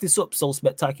you mess this up so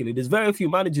spectacularly? There's very few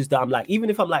managers that I'm like, even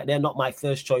if I'm like they're not my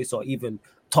first choice or even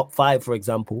top 5, for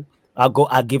example,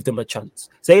 I'll give them a chance.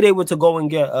 Say they were to go and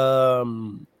get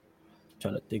trying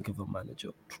to think of a manager.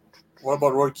 What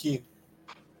about Roy Keane?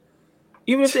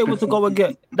 Even if they were to go and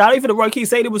get not even the Roy Keane,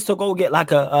 say they was to go and get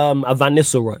like a Van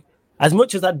Nistelrooy. As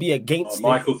much as I'd be against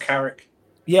Michael Carrick.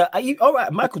 Yeah, all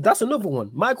right, Michael, that's another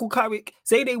one. Michael Carrick,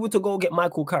 say they were to go get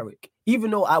Michael Carrick.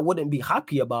 Even though I wouldn't be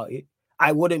happy about it,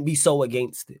 I wouldn't be so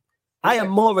against it. I am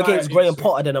more against Graham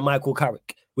Potter than a Michael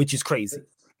Carrick, which is crazy.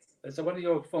 So one of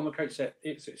your former coaches at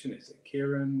Ipswich, isn't it? Is it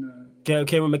Kieran?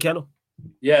 Kieran McKenna.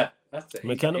 Yeah, that's it.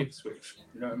 McKenna. Ipswich.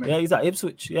 You know what I mean? Yeah, he's at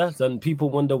Ipswich. Yeah, and people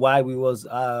wonder why we was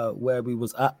where we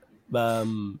was at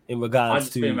in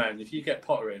regards to. Man, if you get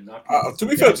Potter in, to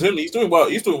be fair to him, he's doing well.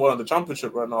 He's doing well in the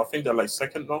Championship right now. I think they're like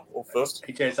second now or first.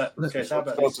 Hey, James, how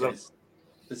about this?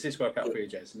 Does this work out for you,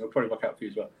 Jason? It'll probably work out for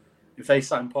you as well. If they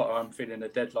sign Potter, I'm feeling a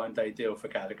deadline day deal for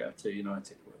Gallagher to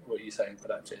United. What are you saying for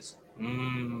that, Jason?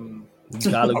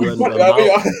 Gallagher and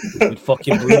Mount with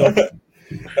fucking Bruno.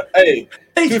 Hey,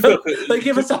 they give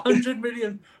us 100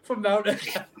 million from Mount.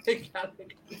 See,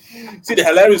 the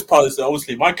hilarious part is that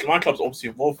obviously my club's obviously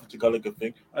involved with the Gallagher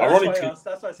thing. Ironically, that's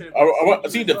why I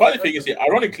said see the funny thing is here.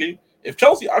 Ironically, if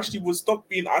Chelsea actually would stop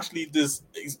being actually this,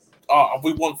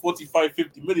 we want 45,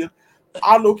 50 million.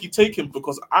 I low-key take him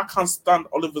because I can't stand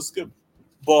Oliver Skip.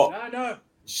 But no.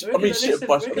 I mean, shit.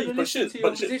 But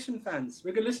opposition fans.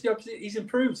 We're going to listen to the opposition. He's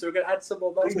improved, so we're going to add some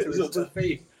more money to his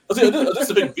fee. That's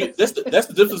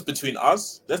the difference between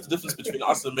us. That's the difference between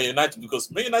us and Man United,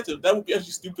 because Man United, that would be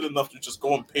actually stupid enough to just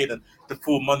go and pay them the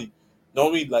full money. You know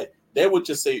what I mean? Like they would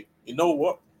just say, you know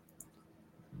what?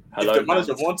 If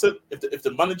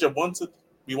the manager wanted,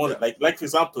 we want it. Like for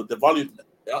example, the value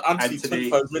Anthony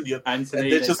 25 million, and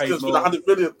they just give us 100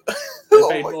 million. They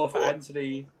paid more for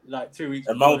Anthony like 2 weeks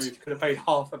ago. Could have paid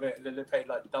half of it, and then they paid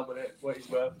like double it what he's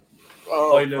worth.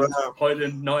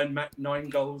 Hoyland 9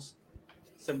 goals,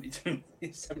 70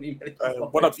 million.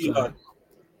 What up, Eli?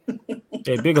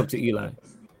 Okay, big up to Eli.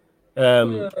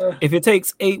 If it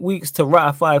takes 8 weeks to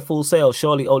ratify full sale,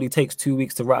 surely only takes 2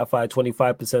 weeks to ratify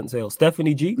 25% sale.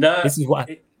 Stephanie G, no, this is what.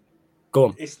 Go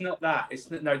on. It's not that.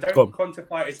 Don't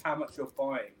quantify it as how much you're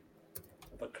buying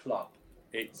of a club.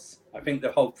 I think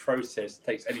the whole process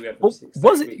takes anywhere from 6 to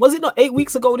 8 weeks. Was it not 8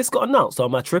 weeks ago this got announced? Or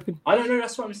am I tripping? I don't know.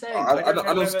 That's what I'm saying. I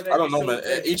don't know, man.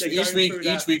 Each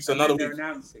week's another week.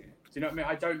 Announcing it. Do you know what I mean?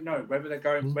 I don't know whether they're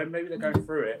going. When maybe they're going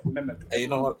through it. Remember? Hey, you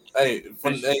know what? Hey,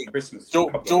 Christmas. Joe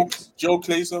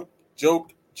Claser, Joe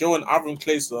and Aaron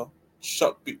Claser,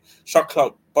 shot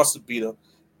club buster beater,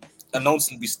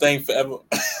 announcing to be staying forever.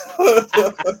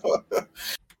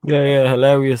 Yeah,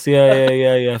 hilarious.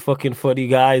 Yeah. Fucking funny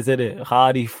guys, isn't it?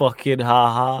 Hardy fucking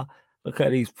ha. Look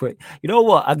at these prick. You know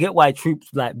what? I get why troops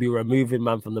like be removing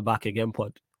man from the back again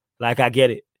pod. Like I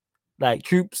get it. Like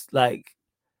troops, like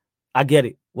I get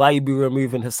it. Why you be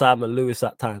removing Hassan and Lewis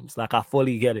at times? Like I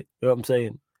fully get it. You know what I'm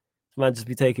saying? This man just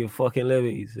be taking fucking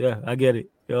liberties. Yeah, I get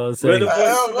it. You know what I'm saying?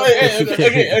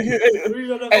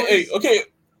 Okay.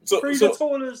 So the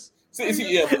tallers.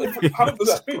 See, yeah,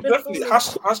 100%. Definitely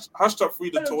hashtag free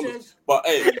the toilets. But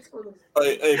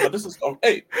but this is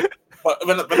But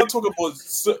when I talk about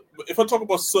if I talk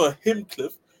about Sir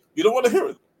Himcliffe, you don't want to hear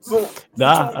it. So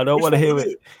nah, I don't want to hear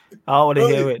it. I don't want to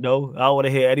hear it. No, I don't want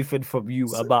to hear anything from you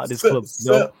about this club.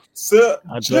 No,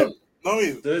 I don't. I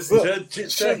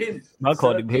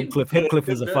call him Himcliffe. Himcliffe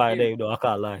is a fire name, though. I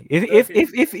can't lie.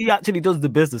 If he actually does the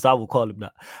business, I will call him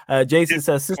that. Jason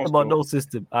says, "System or no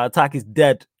system, our attack is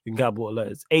dead." In capital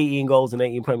letters, 18 goals in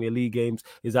 18 Premier League games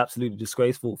is absolutely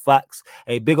disgraceful. Facts.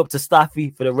 A big up to Staffy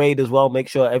for the raid as well. Make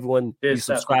sure everyone you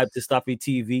subscribe to Staffy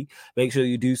TV. Make sure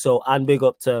you do so. And big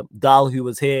up to Dal, who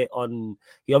was here on.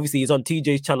 He's on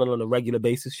TJ's channel on a regular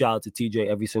basis. Shout out to TJ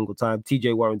every single time.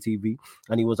 TJ Warren TV,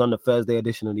 and he was on the Thursday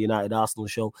edition of the United Arsenal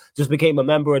show. Just became a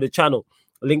member of the channel.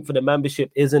 A link for the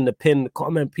membership is in the pinned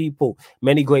comment. People,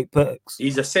 many great perks.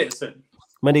 He's a citizen.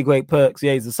 Many great perks.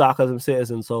 Yeah, he's a Sarcasm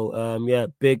citizen. So,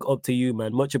 big up to you,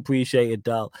 man. Much appreciated,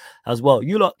 Dal, as well.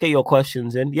 You lot get your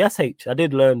questions in. Yes, H, I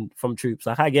did learn from troops.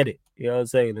 Like, I get it. You know what I'm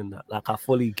saying? And like, I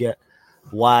fully get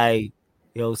why, you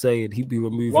know what I'm saying, he'd be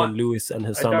removing Lewis and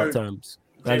Hassan at times.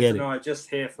 I get it. I just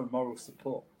here for moral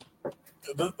support.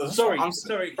 Sorry.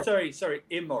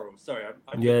 Immoral. Sorry.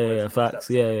 Yeah. Facts.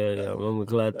 Yeah. I'm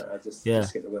glad. Just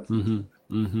get the word.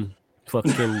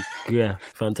 Fucking, yeah.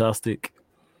 Fantastic.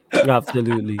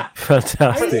 Absolutely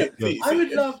fantastic.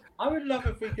 I would love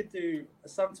if we could do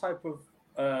some type of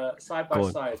side by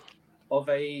side of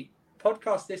a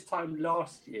podcast this time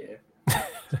last year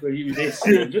for you this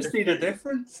year. Just see the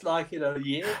difference, like in a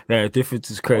year. Yeah, the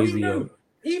difference is crazy.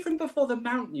 Even before the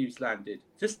Mount news landed,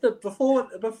 just before.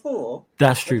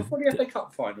 That's true. Before the FA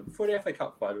Cup final.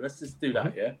 Let's just do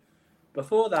that. Yeah.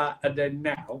 Before that, and then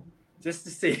now, just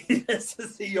to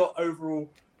see your overall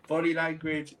body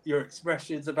language, your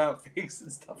expressions about things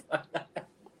and stuff like that.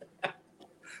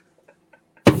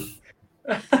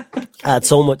 I had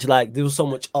so much there was so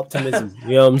much optimism.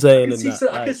 You know what I'm saying?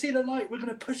 I can see the light. We're going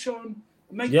to push on,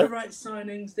 make the right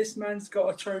signings. This man's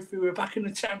got a trophy. We're back in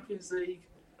the Champions League.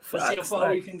 Let's see how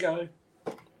far we can go.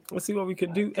 Let's see what we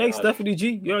can do. Hey, Stephanie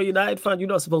G, you're a United fan. You're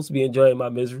not supposed to be enjoying my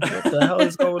misery. What the hell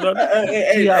is going on?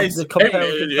 Hey, Jez,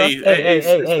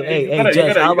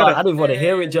 how about, I don't even want to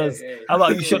hear it, Jez. How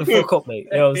about you shut the fuck up, mate?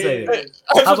 You know what I'm saying?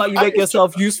 How about you make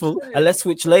yourself useful and let's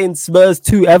switch lanes. Spurs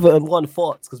 2, Everton 1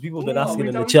 thoughts, because people have been asking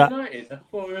in the chat.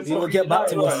 We'll get back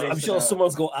to us. I'm sure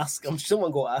someone's going to ask.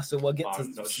 So we'll get to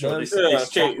Spurs.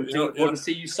 Want to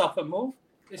see you suffer more?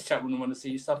 This chat wouldn't want to see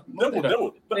you suffer.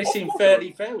 They seem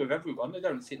fairly fair with everyone. They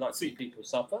don't see people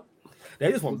suffer. They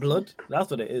just want blood.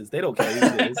 That's what it is. They don't care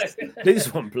who it is. They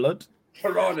just want blood.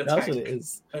 Piranha That's what it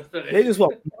is. They just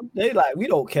want. We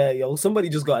don't care, yo. Somebody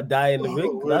just got to die in the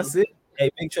ring. That's it. Hey,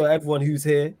 make sure everyone who's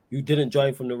here, who didn't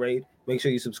join from the raid, make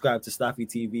sure you subscribe to Staffy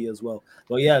TV as well.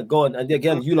 But yeah, go on. And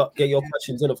again, you lot get your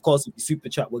questions in. Of course, if you super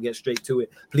chat, we'll get straight to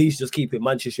it. Please just keep it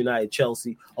Manchester United,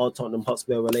 Chelsea, or Tottenham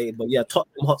Hotspur related. But yeah,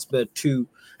 Tottenham Hotspur 2,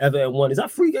 Everton 1. Is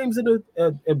that 3 games in a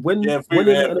win? Yeah,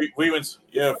 3 wins.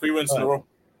 Yeah, 3 wins in a row.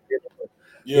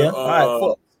 Yeah. All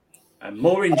right. And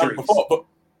more injuries. But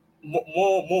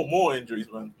more injuries,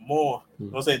 man. More.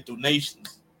 I'm saying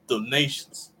donations.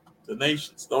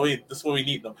 That's what we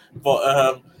need, though.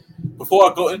 But before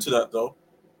I go into that, though,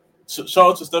 shout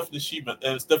out to Stephanie Sheeman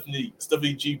and Stephanie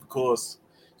G, because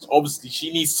obviously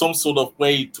she needs some sort of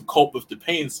way to cope with the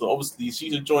pain. So obviously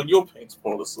she's enjoying your pain,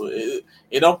 Paula. So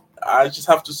I just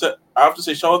have to say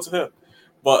shout out to her.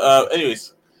 But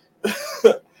anyways,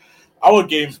 our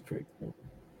game.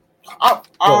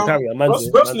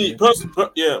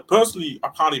 Personally, I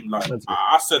can't even lie.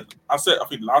 I said I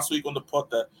think last week on the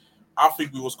pod that I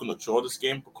think we was going to draw this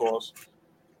game because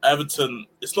Everton,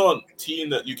 it's not a team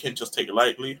that you can just take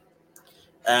lightly.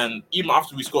 And even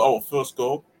after we scored our first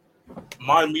goal,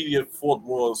 my immediate thought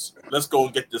was, let's go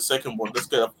and get the second one. Let's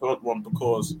get a third one,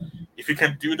 because if you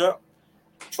can do that,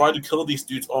 try to kill these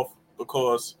dudes off,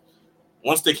 because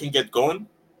once they can get going,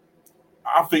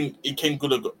 I think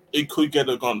it could get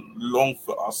gone long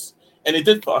for us. And it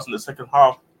did for us in the second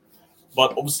half.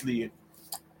 But obviously,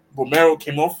 Romero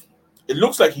came off. It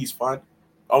looks like he's fine.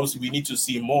 Obviously, we need to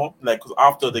see more. Because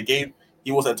after the game,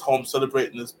 he was at home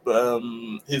celebrating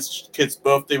his kid's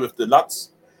birthday with the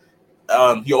lads.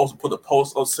 He also put a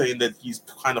post out saying that he's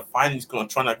kind of fine. He's going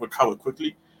to try and recover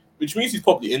quickly, which means he's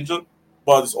probably injured,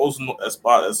 but it's also not as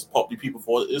bad as probably people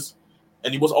thought it is.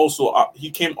 And he was also he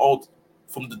came out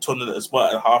from the tunnel as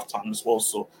well at halftime as well.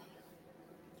 So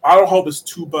I don't hope it's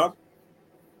too bad.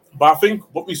 But I think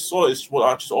what we saw is what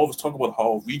I just always talk about,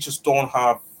 how we don't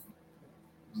have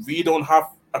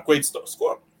a great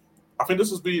squad. I think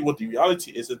this is really what the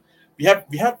reality is. We have,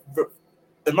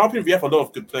 in my opinion, we have a lot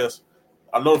of good players.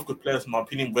 In my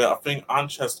opinion, where I think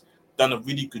Ange has done a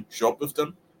really good job with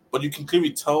them. But you can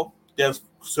clearly tell there's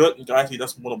certain guys he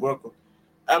doesn't want to work with.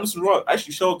 Emerson Royal,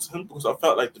 actually showed to him because I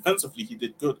felt like defensively he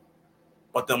did good.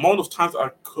 But the amount of times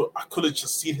I could have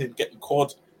just seen him getting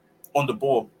caught on the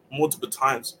ball multiple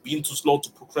times, being too slow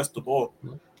to progress the ball.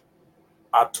 Mm-hmm.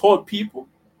 I told people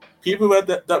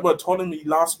that were telling me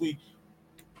last week,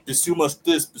 Bissouma's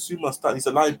this, Bissouma's that. He's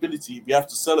a liability. We have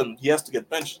to sell him. He has to get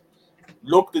benched.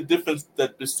 Look the difference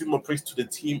that Bissouma brings to the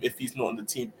team if he's not on the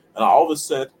team. And I always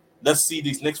said, let's see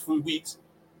these next 3 weeks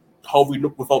how we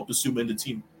look without Bissouma in the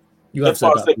team. That's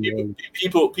why I said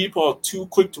people are too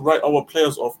quick to write our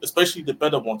players off, especially the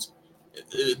better ones.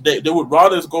 They would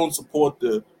rather go and support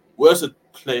the worst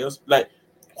players. Like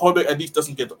Højbjerg at least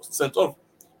doesn't get sent off.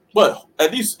 But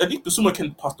at least Bissouma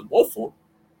can pass the ball forward.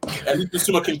 At least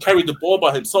Bissouma can carry the ball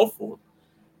by himself forward.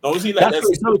 Sorry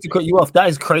to cut you off. That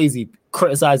is crazy.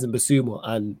 Criticizing Bissouma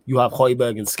and you have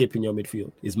Højbjerg and Skip in your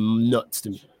midfield is nuts to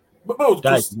me. But no,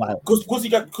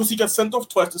 because he got sent off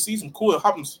twice this season. Cool, it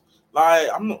happens.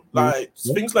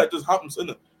 Things like this happens,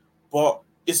 innit? But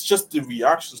it's just the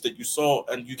reactions that you saw,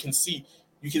 and you can see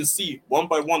one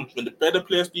by one when the better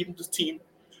players leave this team,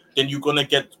 then you're gonna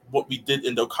get what we did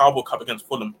in the Carabao Cup against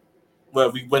Fulham, where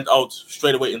we went out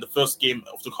straight away in the first game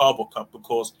of the Carabao Cup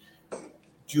because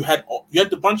you have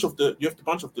the bunch of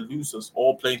the losers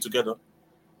all playing together,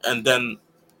 and then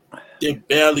they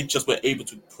barely just were able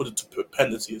to put it to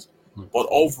penalties. But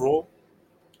overall,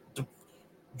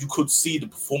 you could see the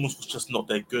performance was just not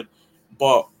that good.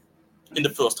 But in the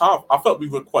first half, I felt we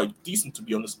were quite decent, to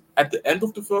be honest. At the end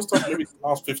of the first half, maybe the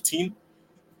last 15,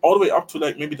 all the way up to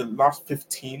like maybe the last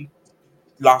 15,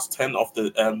 last 10 of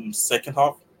the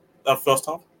first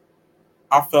half,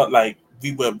 I felt like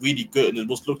we were really good and it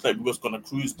looked like we was going to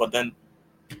cruise. But then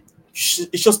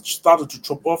it just started to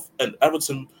drop off and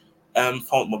Everton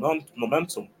found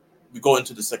momentum. We go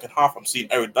into the second half. I'm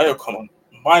seeing Eric Dyer come on.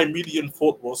 My immediate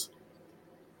thought was,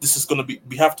 this is going to be,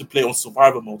 we have to play on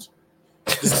survival mode.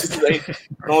 This ain't, you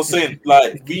know what I'm saying?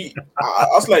 Like, I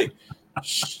was like,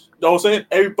 you know what I'm saying?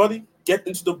 Everybody get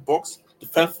into the box,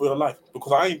 defend for your life,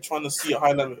 because I ain't trying to see a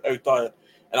highlight with Eric Dyer.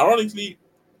 And ironically,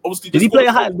 obviously, did he play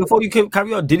a high before you can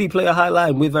carry on? Did he play a high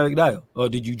line with Eric Dyer, or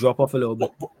did you drop off a little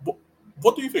bit?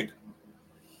 What do you think?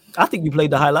 I think you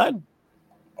played the high line.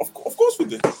 Of course we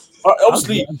did.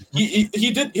 Obviously,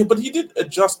 he did, but he did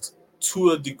adjust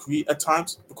to a degree at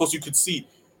times because you could see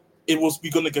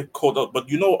we're gonna get caught up. But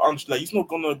you know, Angela, he's not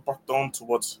gonna back down to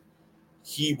what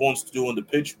he wants to do on the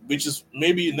pitch, which is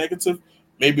maybe negative,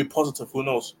 maybe positive, who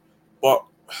knows. But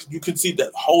you could see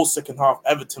that whole second half,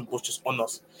 Everton was just on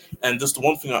us. And that's the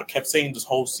one thing I kept saying this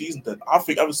whole season, that I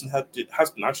think Everton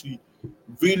has been actually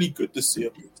really good this year.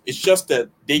 It's just that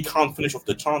they can't finish off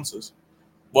the chances.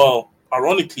 Well,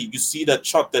 ironically, you see that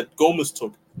shot that Gomez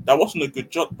took. That wasn't a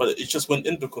good shot, but it just went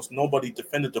in because nobody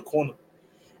defended the corner.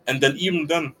 And then even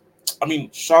then, I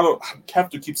mean, shout out, I have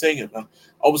to keep saying it, man.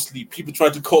 Obviously, people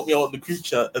tried to call me out in the group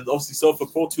chat, and obviously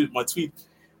self-report tweeted my tweet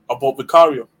about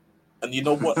Vicario. And you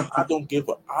know what? I don't give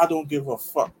a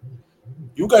fuck.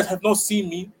 You guys have not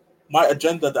seen my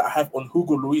agenda that I have on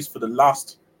Hugo Lloris for the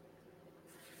last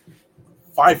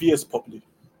 5 years, probably.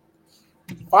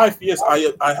 5 years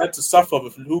I had to suffer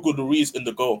with Hugo Lloris in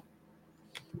the goal.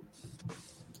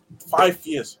 5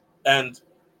 years. And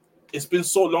it's been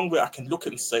so long where I can look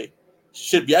and say,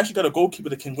 shit, we actually got a goalkeeper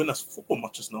that can win us football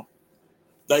matches now.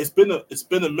 Like, it's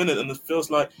been a minute, and it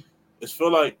feels like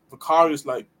Vicario's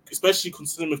like, especially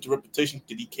considering with the reputation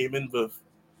that he came in with.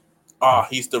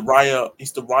 He's the Raya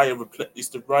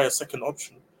second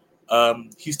option.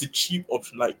 He's the cheap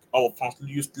option, like our fans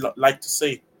used to like to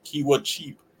say, keyword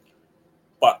cheap.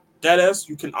 But that is,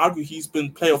 you can argue he's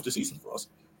been player of the season for us,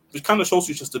 which kind of shows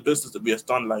you just the business that we have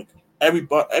done. Like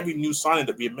every new signing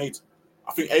that we have made,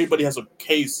 I think everybody has a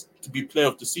case to be player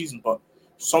of the season, but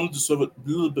some deserve it a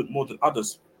little bit more than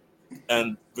others.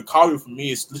 And Vicario for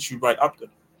me is literally right up there.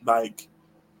 Like,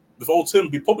 without him,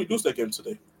 we probably lose that game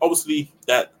today. Obviously,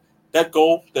 that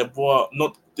goal that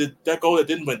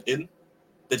didn't went in,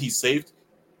 that he saved,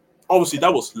 obviously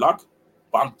that was luck.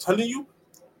 But I'm telling you,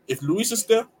 if Luis is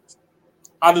there,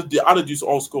 the other dudes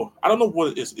all score. I don't know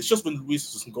what it is. It's just when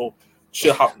Luis doesn't go,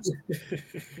 shit happens.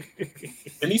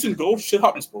 When he's in goal, shit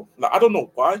happens, bro. Like, I don't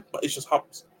know why, but it just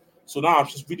happens. So now I'm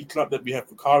just really glad that we have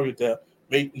Vicario there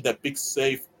making that big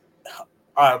save.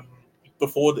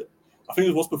 Before they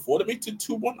made it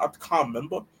 2-1. I can't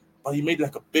remember, but he made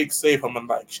like a big save. I'm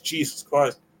like, Jesus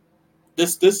Christ.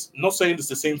 This not saying it's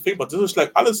the same thing, but this is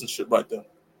like Alisson shit right there,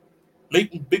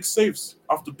 making big saves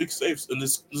after big saves, and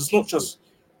this is not just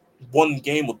one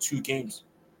game or 2 games.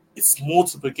 It's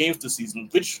multiple games this season,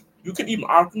 which you can even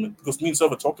argue it, because me and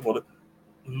Silver talked about it,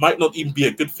 might not even be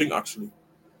a good thing actually.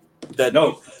 That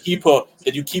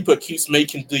your keeper keeps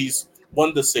making these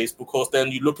wonder saves, because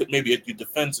then you look at maybe at your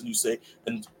defense and you say,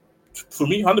 and for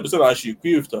me, 100% I actually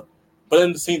agree with that. But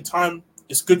at the same time,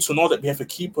 it's good to know that we have a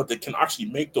keeper that can actually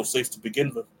make those saves to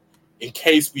begin with, in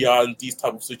case we are in these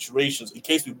type of situations, in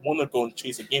case we want to go and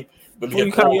chase a game. Before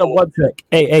you carry on, one sec.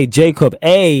 Hey, Jacob.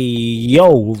 Hey,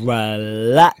 yo,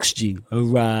 relax, G.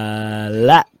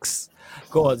 Relax.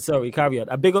 Go on, sorry, carry on.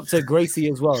 A big up to Gracie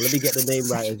as well. Let me get the name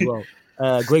right as well.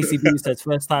 Gracie B says,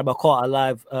 first time I caught a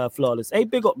live flawless. Hey,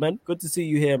 big up, man. Good to see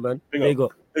you here, man. Big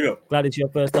up. Glad it's your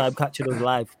first time catching us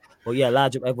live. Well, yeah,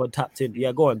 large up, everyone tapped in.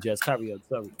 Yeah, go on, Jess. Carry on.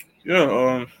 Sorry.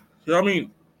 Yeah, I mean,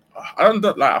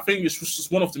 I think it's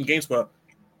just one of them games where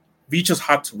we just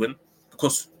had to win,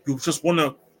 because you just want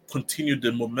to continue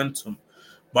the momentum.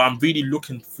 But I'm really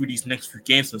looking through these next few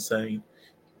games and saying,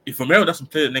 if Romero doesn't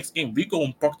play the next game, we're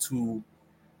going back to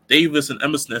Davis and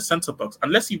Emerson as centre backs,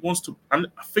 unless he wants to. And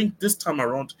I think this time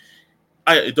around,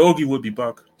 Edogi will be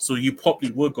back, so you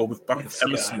probably will go with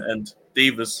Emerson and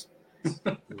Davis.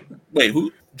 Wait,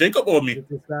 who? Jacob or me?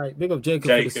 Big up Jacob.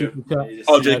 For the super chat.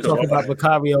 Oh, Jacob. Talk about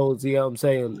Vicario's, you know what I'm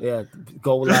saying? Yeah,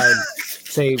 goal line,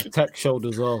 save, tech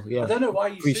shoulders all. Yeah. I don't know why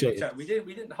you appreciate it. We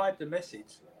didn't hide the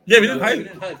message. Yeah, we didn't No, hide we it.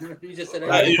 didn't hide. You just said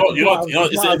Like, It's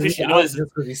the appreciation. just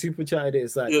because he super chatted it.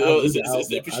 It's like It's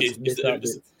the appreciation.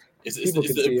 It's People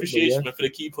can the see it, but appreciation yeah. for the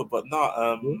keeper, but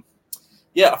not.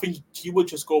 Yeah, I think he would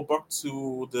just go back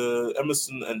to the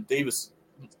Emerson and Davis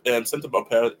centre back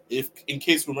pair if in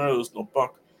case Romero is not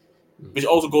back. Which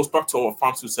also goes back to our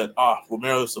fans who said,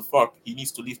 Romero is a fuck. He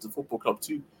needs to leave the football club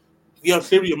too. We are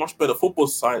clearly a much better football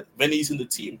side when he's in the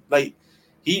team. Like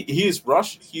he is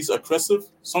rushed, he's aggressive.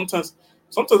 Sometimes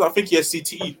I think he has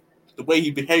CTE, the way he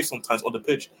behaves sometimes on the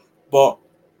pitch. But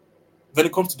when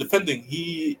it comes to defending,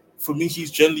 for me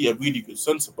he's generally a really good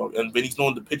centre back. And when he's not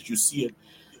on the pitch, you see it.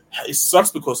 It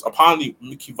sucks because apparently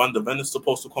Mickey van der Ven is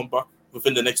supposed to come back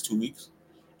within the next 2 weeks.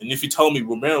 And if you tell me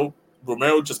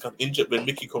Romero just got injured when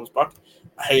Mickey comes back,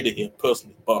 I hate it here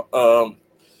personally. But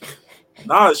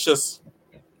it's just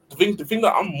the thing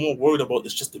that I'm more worried about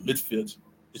is just the midfield.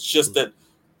 It's just that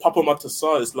Papa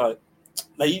Matassa is like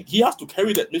he has to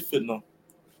carry that midfield now.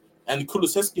 And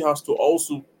Kulusevski has to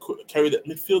also carry that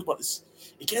midfield, but it's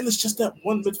just that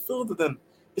one midfielder. Then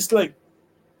it's like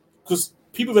because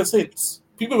people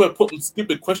were putting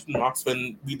stupid question marks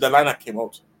when the lineup came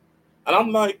out, and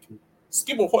I'm like,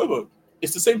 Skip or Hoiberg,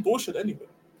 it's the same bullshit anyway.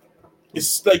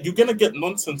 It's like you're gonna get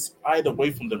nonsense either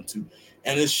way from them two,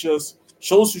 and it's just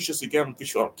shows you just again, we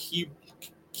should keep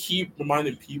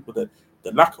reminding people that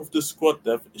the lack of the squad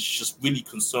depth is just really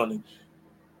concerning.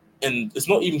 And it's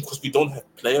not even because we don't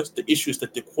have players. The issue is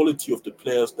that the quality of the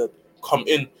players that come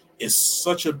in is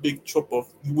such a big drop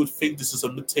off. You would think this is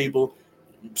a mid-table,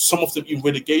 some of them in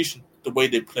relegation, the way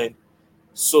they play.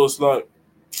 So it's like,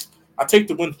 I take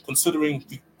the win considering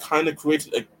we kind of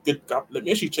created a good gap. Let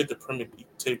me actually check the Premier League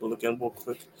table again real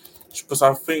quick. Because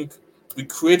I think we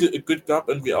created a good gap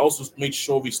and we also made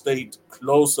sure we stayed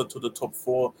closer to the top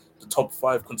 4, the top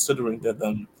 5, considering that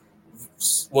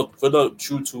what Villa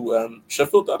drew to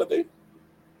Sheffield the other day.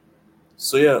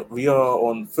 So yeah, we are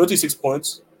on 36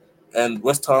 points, and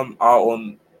West Ham are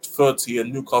on 30,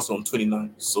 and Newcastle on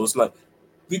 29. So it's like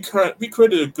we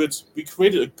created a good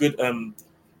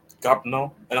gap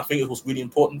now, and I think it was really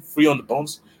important. 3 on the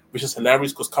bounce, which is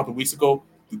hilarious because a couple of weeks ago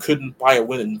we couldn't buy a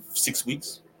win in 6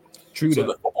 weeks. True.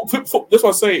 So that's why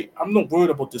I say I'm not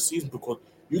worried about this season because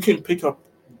you can pick up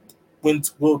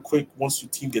wins real quick once your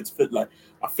team gets fit. Like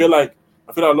I feel like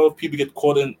a lot of people get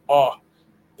caught in.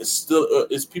 It's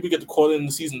people get caught in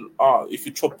the season. If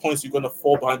you drop points, you're gonna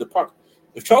fall behind the pack.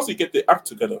 If Chelsea get their act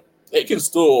together, they can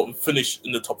still finish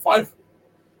in the top 5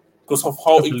 because of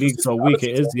how the league's so weak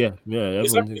it is. Yeah.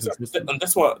 Exactly. And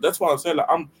that's why I say like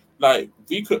I'm like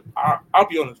we could. I'll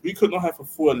be honest, we could not have a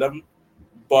full 11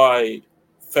 by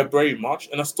February, March,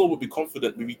 and I still would be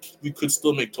confident we could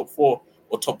still make top 4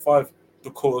 or top 5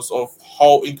 because of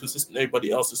how inconsistent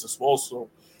everybody else is as well. So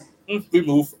we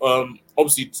move.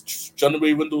 Obviously,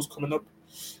 January window's coming up.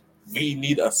 We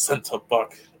need a centre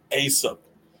back ASAP,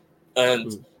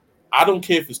 and I don't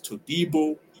care if it's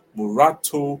Todibo,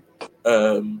 Murato,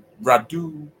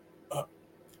 Radu,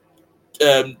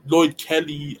 Lloyd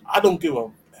Kelly. I don't give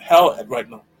a hell at right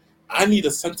now. I need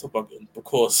a centre back in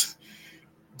because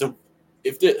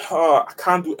I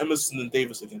can't do Emerson and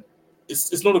Davis again.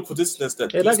 It's not a coincidence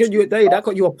that that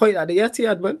got you a point at the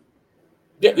Etihad, man.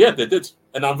 Yeah, they did,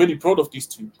 and I'm really proud of these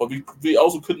two. But we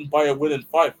also couldn't buy a win in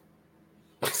 5,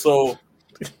 so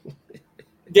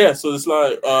yeah. So it's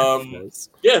like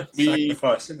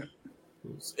sacrifice, isn't it?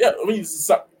 Yeah, I mean,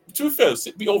 to be fair,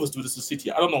 we always do this to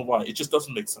City. I don't know why. It just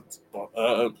doesn't make sense. But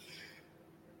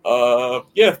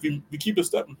we keep it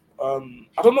stepping.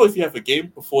 I don't know if you have a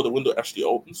game before the window actually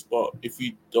opens, but if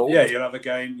we don't, you'll have a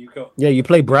game. You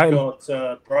play Brighton. You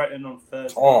got Brighton on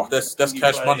Thursday. Oh, that's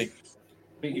cash money.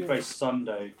 I think you play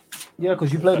Sunday. Yeah,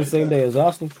 because you play the same day as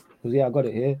Arsenal. Because I got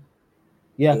it here.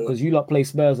 Yeah, because you lot play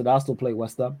Spurs and Arsenal play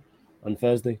West Ham on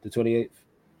Thursday, the 28th.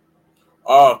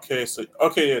 Oh, okay. So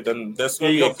then that's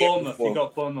you got Bournemouth. You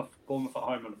got Bournemouth at home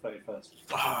on the 31st.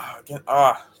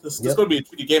 This is going to be a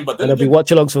tricky game, but then there'll be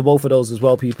watch-alongs for both of those as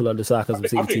well. People on the Sarcasm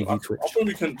City TV Twitch. I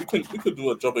think we could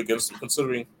do a job against them,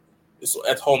 considering it's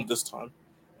at home this time,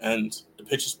 and the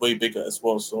pitch is way bigger as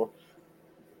well. So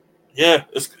yeah,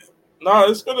 it's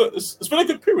been a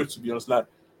good period, to be honest. Like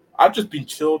I've just been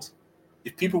chilled.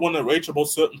 If people want to rage about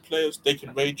certain players, they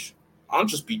can rage. I'm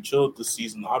just being chilled this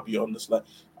season. I'll be honest. Like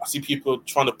I see people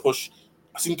trying to push.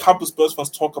 I've seen countless Spurs fans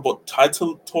talk about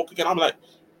title talk again. I'm like,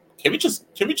 can we just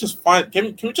get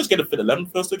a fit 11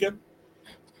 first again?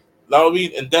 You know what I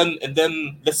mean? And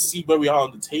then let's see where we are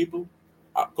on the table.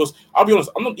 Because I'll be honest,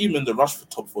 I'm not even in the rush for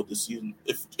top 4 this season.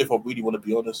 If I really want to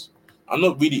be honest, I'm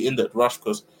not really in that rush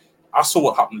because I saw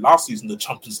what happened last season in the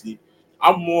Champions League.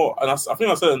 I'm more, and I think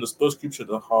I said in the Spurs group chat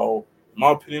how, in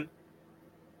my opinion,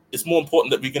 it's more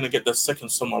important that we're going to get the second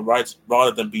summer right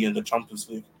rather than be in the Champions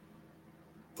League.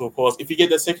 Because if you get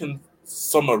the second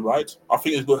summer right, I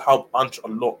think it will help Ange a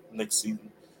lot next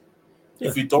season. Yeah,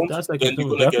 if we don't, that's then like you're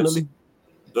going to get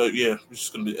we're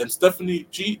just going to be. And Stephanie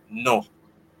G, no.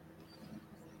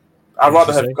 I'd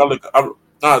rather have Gallagher.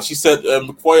 She said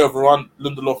McQuire, Varane,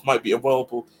 Lindelof might be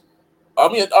available. I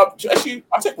mean, actually,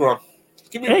 I'll take Varane.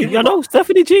 Give me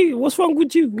Stephanie G, what's wrong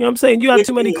with you? You know what I'm saying? You had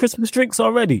too many Christmas drinks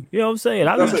already. You know what I'm saying?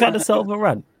 How you trying to sell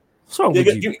Varane? What's wrong with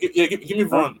you? Give me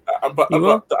Varane.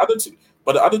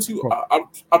 But the other two,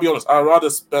 I'll be honest, I'd rather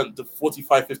spend the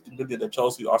 45-50 million that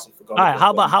Chelsea are asking for Gallagher.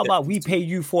 All right, how about we pay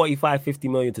you 45-50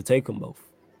 million to take them both?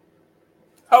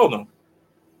 Hell no.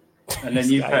 And then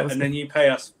you pay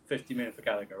us 50 million for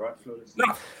Gallagher, right, Flores?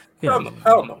 No. Hell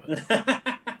no.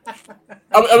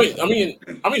 I mean,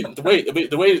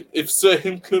 the way if Sir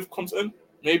Hincliffe comes in,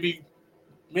 maybe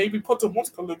Potter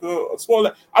wants Gallagher as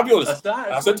well. I'll be honest.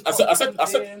 I said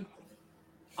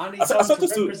I need someone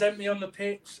to represent me on the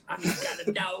pitch. I need to get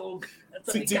a dog.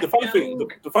 The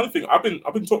funny thing, I've been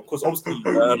talking because obviously,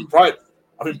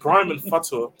 Brian and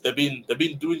Fatter, they've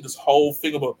been doing this whole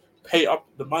thing about pay up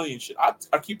the money and shit.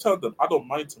 I keep telling them I don't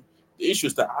mind them. The issue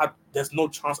is that there's no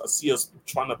chance I see us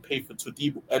trying to pay for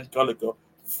Todibo and Gallagher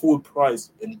full price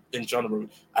in January.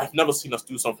 I've never seen us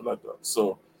do something like that.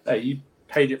 So you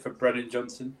paid it for Brennan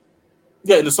Johnson?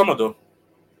 Yeah, in the summer though.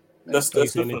 That's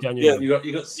different. In January. Yeah,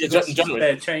 you got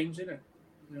spare change in it.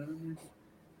 You know what I mean?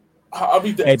 I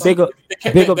mean,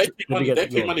 they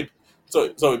came money.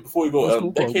 Sorry, before we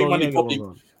go, their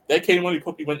K money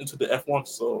probably went into the F1.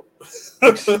 So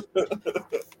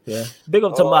yeah, big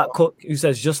up to Matt Cook, who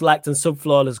says just liked and sub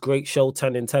flawless, great show.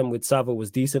 10 in 10 with Savo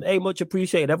was decent. Hey, much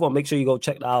appreciated. Everyone, make sure you go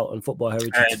check that out on Football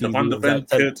Heritage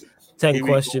TV. 10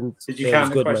 questions. Did you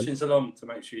count the questions along to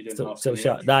make sure you didn't ask?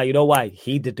 You know why?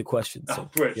 He did the questions. So,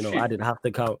 I didn't have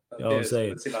to count. You know what I'm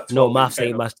saying? No, maths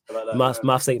ain't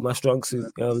my strong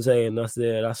suit. You know what I'm saying? That's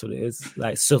what it is.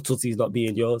 Like subtlety's not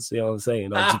being yours. You know what I'm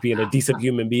saying? Or just being a decent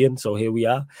human being. So here we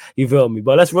are. You feel me?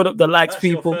 But let's run up the likes,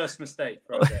 people. Your first mistake,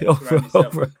 right?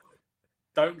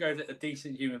 Don't go to a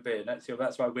decent human being. That's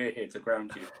why we're here to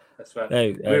ground you. That's why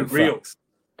we're real. Facts.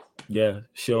 Yeah,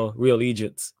 sure. Real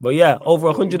Egypts. But yeah, over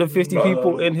 150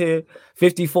 people in here,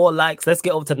 54 likes. Let's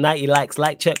get up to 90 likes.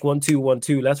 Like check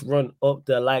 1212. Let's run up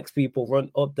the likes, people.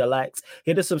 Run up the likes.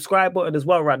 Hit the subscribe button as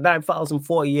well. Around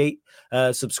 9,048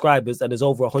 subscribers, and there's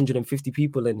over 150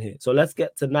 people in here. So let's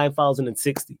get to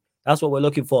 9,060. That's what we're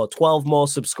looking for. 12 more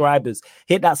subscribers.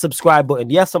 Hit that subscribe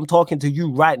button. Yes, I'm talking to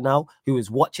you right now who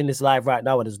is watching this live right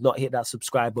now and has not hit that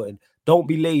subscribe button. Don't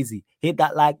be lazy. Hit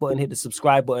that like button, hit the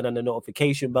subscribe button and the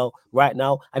notification bell right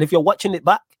now. And if you're watching it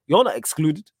back, you're not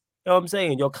excluded. You know what I'm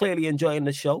saying? You're clearly enjoying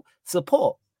the show.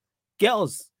 Support.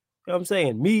 Girls. You know what I'm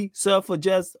saying? Me, Surfer,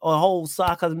 Jez, a whole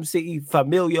Sarcasm City,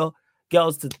 Familiar.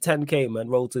 Girls to 10K, man.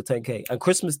 Roll to 10K. And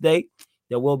Christmas Day,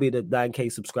 there will be the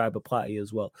 9K subscriber party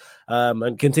as well.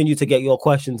 And continue to get your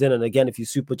questions in. And again, if you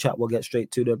super chat, we'll get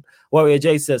straight to them. Warrior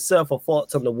J says, Surfer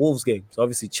thoughts on the Wolves game. So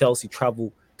obviously Chelsea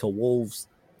travel to Wolves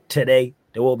today.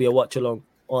 There will be a watch along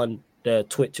on the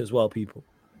Twitch as well, people.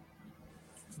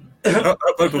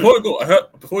 Before you go,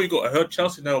 I heard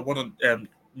Chelsea now won on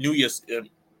New Year's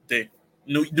Day.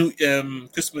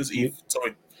 Christmas Eve.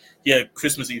 Sorry. Yeah,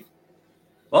 Christmas Eve.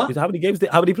 What? How many games they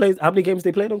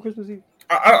played on Christmas Eve?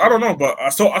 I don't know, but I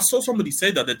saw somebody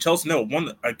say that Chelsea never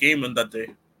won a game on that day.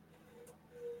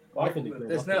 Well, I can't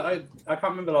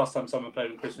remember the last time someone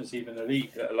played on Christmas Eve in the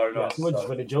league, let alone us. Just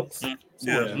for the jokes.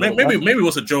 Yeah, maybe it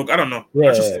was a joke. I don't know.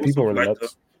 Yeah, people were like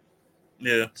that.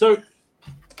 Yeah. So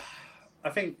I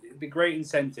think it'd be great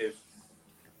incentive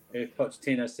if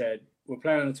Pochettino said, "We're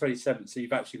playing on the 27th, so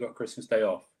you've actually got Christmas Day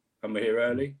off, and we're here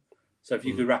early. So if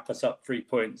you could wrap us up 3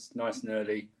 points, nice and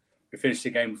early, we finish the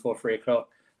game before 3:00,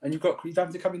 and you don't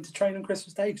have to come into train on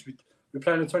Christmas Day because we're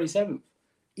playing on the 27th."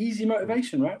 Easy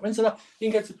motivation, right? When's the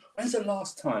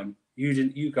last time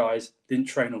you guys didn't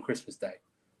train on Christmas Day?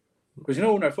 Because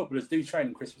all know footballers do train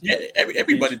on Christmas Day. Yeah,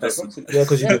 everybody does. Yeah,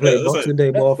 because you can play Boxing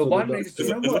Day more. But why don't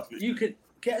you know what? You could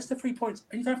get us the 3 points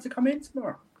and you don't have to come in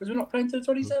tomorrow because we're not playing till the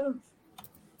 27th. You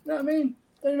know what I mean?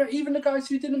 Even the guys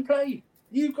who didn't play,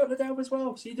 you've got the day as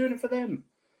well, so you're doing it for them.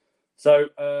 So,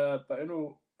 but in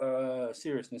all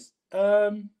seriousness,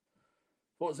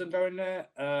 what's them going there?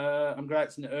 I'm glad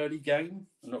it's an early game,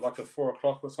 not like a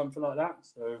 4:00 or something like that.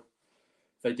 So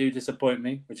if they do disappoint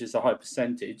me, which is a high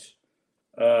percentage,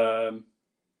 then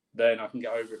I can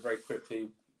get over it very quickly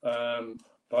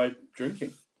by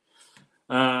drinking.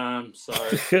 So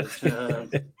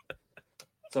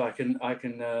I can.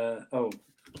 Oh,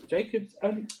 Jacob.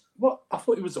 What? I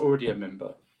thought he was already a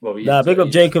member. Well, he Nah, is, big but up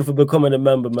he's- Jacob for becoming a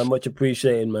member, man. Much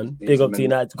appreciated, man. He's Big a up to member.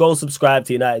 United. Go subscribe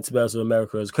to United Spurs of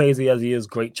America. As crazy as he is,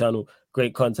 great channel,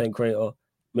 great content creator.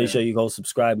 Make sure you go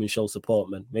subscribe and show support,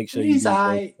 man. Make sure He's you do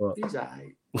aight. support. He's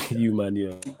aight. You, man,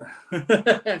 yeah.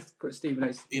 Put Stephen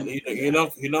A. You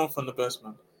know from the best,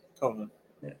 man. Come on.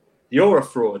 Yeah. You're a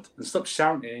fraud, and stop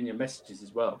shouting in your messages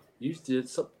as well.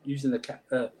 Stop using the cap.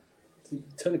 Turn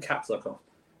the caps lock off,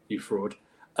 you fraud.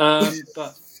 But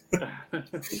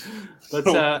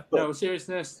no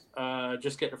seriousness.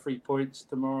 Just get the 3 points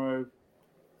tomorrow.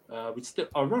 We'd still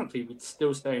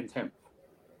stay in 10th.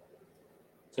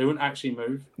 So we wouldn't actually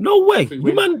move. No way. We You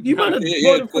win. man, Yeah, more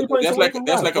than 3 points that's away like from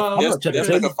that's that. like a I'm not checking the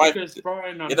table. Because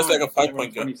Brian and that's like a 5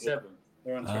 point gap. 27.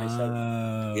 They're on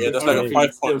 27. Yeah, that's like a 5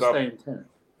 point still gap. stay in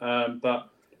 10th.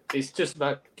 But it's just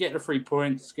about getting the 3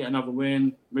 points, get another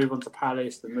win, move on to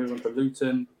Palace, then move on to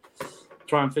Luton,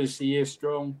 try and finish the year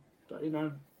strong. But,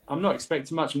 I'm not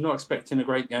expecting much. I'm not expecting a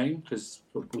great game because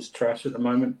football's trash at the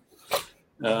moment.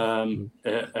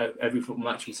 Every football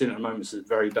match we've seen at the moment is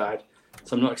very bad.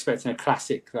 So I'm not expecting a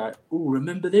classic like,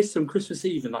 remember this on Christmas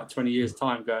Eve in like 20 years'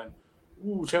 time going,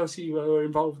 Chelsea were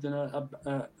involved in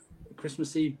a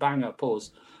Christmas Eve banger,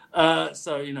 pause. So,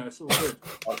 it's all good.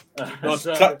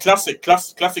 Classic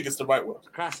is the right word.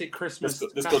 Classic Christmas.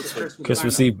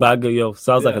 Christmas Eve banger, yo.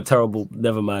 Sounds like a terrible.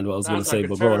 Never mind what I was going to say,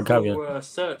 but go on, carry on.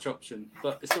 Search option,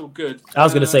 but it's all good. I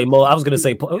was going to say more. I was going to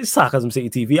say it's Sarcasm City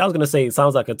TV. I was going to say it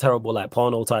sounds like a terrible like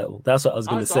porno title. That's what I was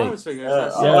going to say. Or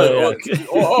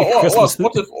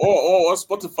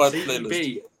Spotify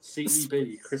playlist.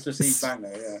 CEB, Christmas Eve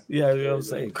banger, yeah. Yeah, you know what I'm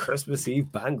saying? Christmas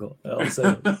Eve banger. You know what I'm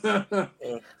saying?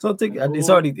 So I'm thinking,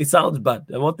 it sounds bad.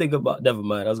 And one thing about, never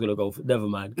mind. I was going to go, never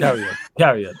mind.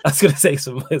 Carry on. I was going to say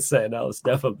something else.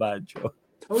 Never mind, Joe.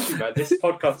 Told you, man. This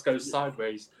podcast goes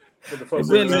sideways. It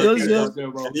really does, yeah.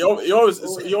 He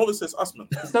always says us, man.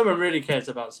 No one really cares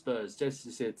about Spurs.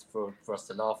 Just it for us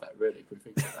to laugh at, really, if we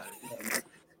think about it.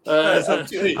 I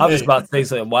was about to say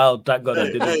something wild. Thank God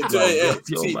I didn't.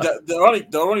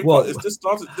 The only part is this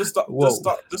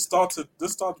started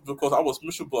because I was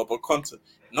miserable about content.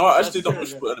 No, I actually don't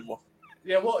miserable anymore.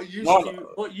 Yeah, what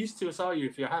used to us are you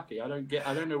if you're happy? I don't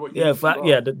know what.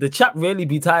 The chat really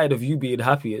be tired of you being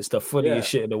happy. It's the funniest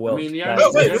shit in the world. I mean, I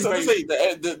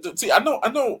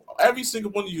know every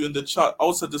single one of you in the chat,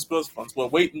 outside the Spurs fans, were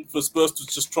waiting for Spurs to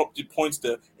just drop the points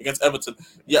there against Everton.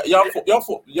 Y'all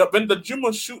when the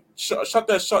Juma shot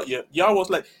that shot, y'all was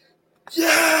like,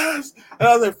 yes, and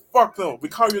I was like, fuck no, we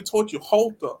can't even told you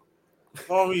hold up. You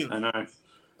know what I mean? I know.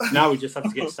 Now we just have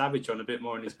to get Savage on a bit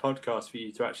more in his podcast for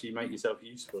you to actually make yourself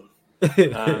useful. But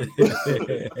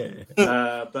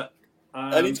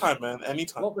anytime, man.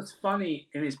 Anytime. What was funny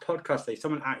in his podcast,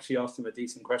 someone actually asked him a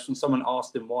decent question. Someone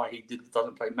asked him why he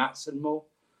doesn't play Maatsen more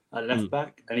at left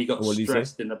back, and he got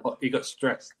stressed He got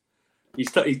stressed. He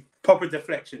proper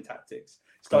deflection tactics.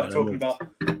 Started talking about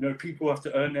people have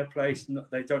to earn their place.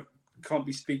 They can't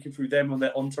be speaking through them or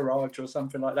their entourage or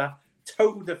something like that.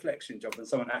 Total deflection job, and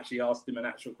someone actually asked him an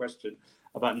actual question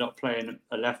about not playing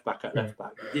a left back at left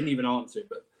back. He didn't even answer it,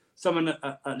 but someone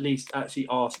at least actually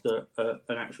asked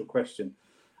an actual question.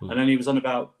 And then he was on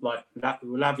about like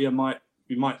Lavia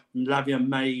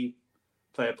may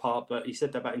play a part, but he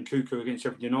said that about Nkuku against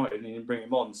Sheffield United, and he didn't bring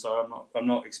him on. So I'm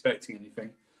not expecting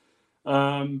anything.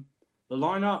 The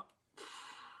lineup,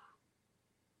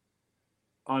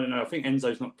 I don't know. I think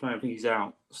Enzo's not playing. I think he's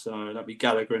out. So that'd be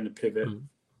Gallagher in the pivot.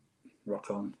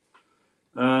 Rock on.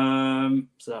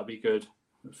 So that'll be good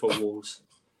for Wolves.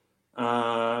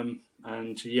 And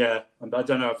yeah, I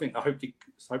don't know. Hopefully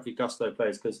Gusto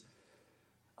plays, because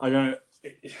I don't know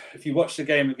if you watch the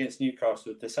game against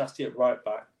Newcastle, Desasti at right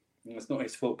back, and it's not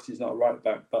his fault because he's not a right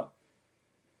back, but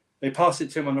they pass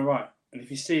it to him on the right. And if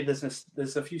you see, there's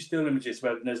a few still images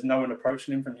where there's no one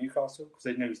approaching him from Newcastle because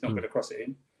they know he's not going to cross it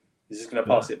in. He's just going to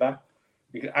pass it back.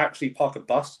 You can actually park a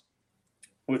bus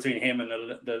between him and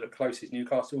the closest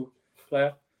Newcastle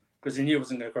player, because he knew he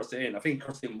wasn't going to cross it in. I think he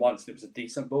crossed it in once and it was a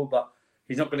decent ball, but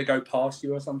he's not going to go past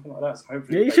you or something like that. So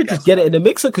hopefully, you should just get it in the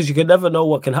mixer, because you can never know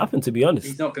what can happen, to be honest.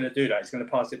 He's not going to do that. He's going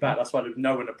to pass it back. That's why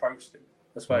no one approached him.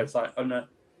 That's why it's like on the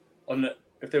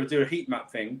if they would do a heat map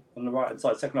thing on the right hand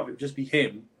side, second half, it would just be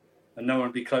him and no one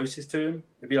would be closest to him.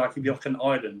 He'd be like an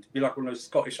island. It'd be like one of those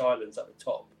Scottish islands at the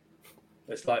top.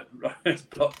 It's like it's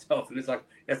blocked off, and it's like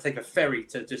you have to take a ferry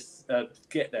to just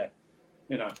get there,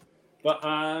 But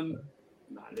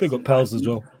big up pals as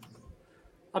well.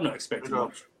 I'm not expecting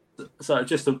much, so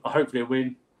just hopefully a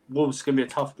win. Wolves going to be a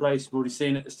tough place. We've already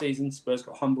seen it this season. Spurs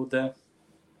got humbled there.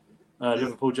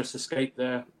 Liverpool just escaped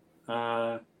there.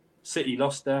 City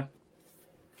lost there.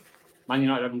 Man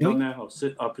United haven't gone there.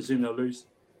 I presume they'll lose.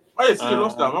 Oh, yeah, City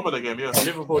lost that. I remember the game, yeah.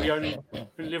 Liverpool the only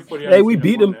Hey, we team that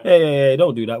beat won them. it. Hey,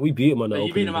 don't do that. We beat them on the No,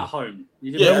 you beat opening them at day. home.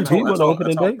 You Yeah, we at beat home, them on the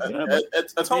opening day.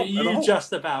 at home. You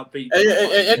just about beat And,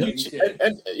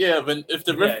 them. if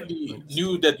the referee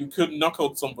knew that you couldn't knock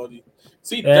out somebody,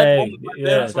 see that Hey, moment right yeah,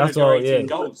 there. That's one that's of their all. 18 Yeah.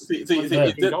 goals. See, One of their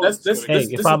 18 goals. Hey,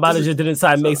 if our manager didn't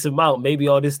sign Mason Mount, maybe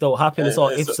all this don't happen. It's all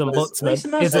ifs and buts, man.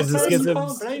 Mason Mount's Isms and okay. You schisms.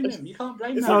 can't blame him. You can't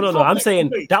blame No, him. I'm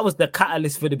saying that was the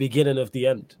catalyst for the beginning of the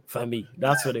end for me.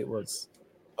 That's what it was.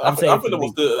 I think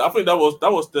that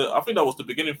was the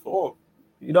beginning for all.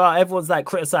 You know, everyone's like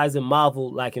criticizing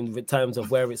Marvel, like in terms of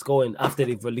where it's going after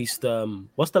they've released.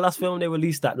 What's the last film they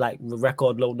released that like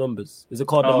record low numbers? Is it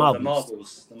called The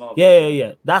Marvels? The Marvels.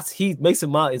 Yeah. That's Mason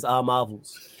Mount is our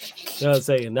Marvels. You know what I'm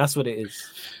saying? That's what it is.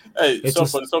 Hey,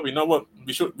 so you know what?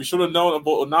 We should have known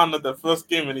about Onana the first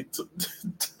game, and he took.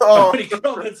 Oh,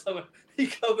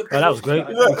 that was great.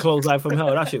 Yeah. Close line from hell.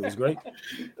 That shit was great.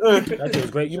 That shit was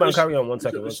great. You might carry on 1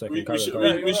 second. We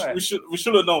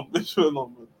should have known. We should have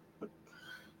known.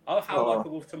 I'll have like a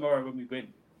Wolf tomorrow when we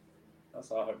win. That's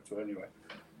what I hope to anyway.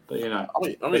 But you know, I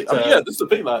mean, this is the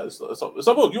thing. Like, it's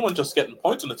about you want just getting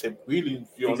points on the table, really.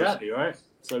 Exactly right.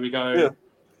 So we go. Yeah.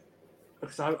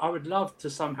 Because I would love to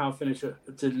somehow finish it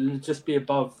to just be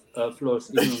above Flores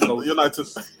United.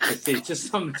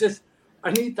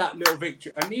 I need that little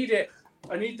victory. I need it.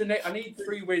 I need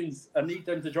 3 wins. I need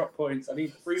them to drop points. I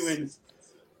need 3 wins.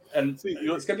 And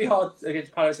it's going to be hard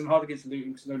against Palace and hard against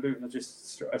Luton because Luton are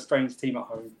just a strange team at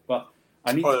home. But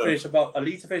I need to finish above. I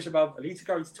need to go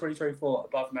into 2024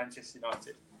 above Manchester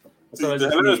United. So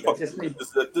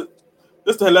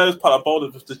That's the hilarious part about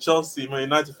it with the Chelsea Man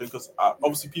United thing, because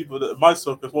obviously people that my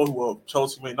circle as well who are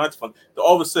Chelsea Man United fans, they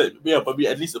always say, "Yeah, but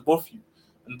we're at least above you."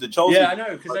 And the Chelsea, I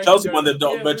know, because Chelsea man, they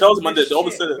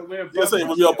always say that.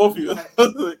 We are above you.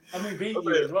 And we beat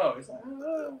you as well. It's like,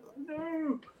 oh,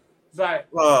 no. It's like,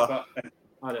 but,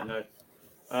 I don't know.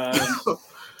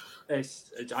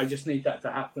 I just need that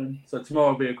to happen. So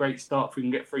tomorrow will be a great start if we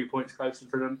can get 3 points closer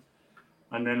to them.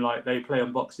 And then like they play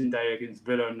on Boxing Day against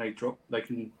Villa and they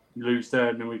can lose there,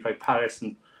 and then we play Palace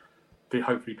and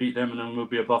hopefully beat them, and then we'll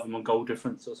be above them on goal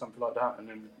difference or something like that. And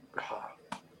then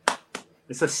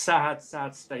it's a sad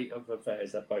state of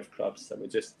affairs at both clubs. So we're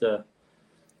just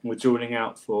we're dueling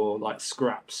out for like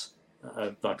scraps,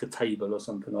 like a table or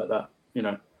something like that. You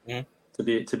know, to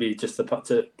be just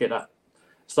to get that.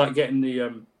 It's like getting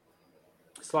the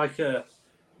it's like we're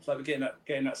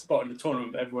getting that spot in the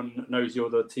tournament. But everyone knows you're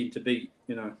the team to beat.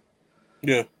 You know.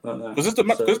 Yeah, because it's the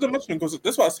match. Because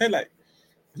that's what I say. Like,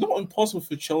 it's not impossible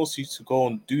for Chelsea to go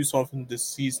and do something this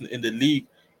season in the league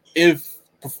if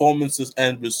performances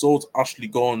and results actually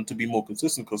go on to be more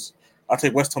consistent. Because I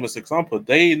take West Ham as an example.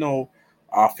 They know,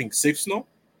 I think 6 now,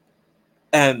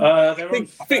 and they're on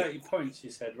 30 points. You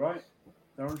said right?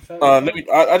 They're on 30.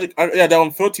 They're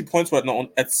on 30 points right now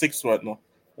at 6 right now.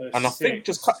 And I think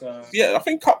I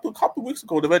think couple weeks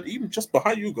ago they were even just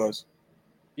behind you guys.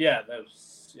 Yeah,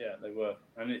 they were,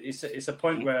 and it's a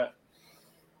point where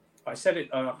I said it.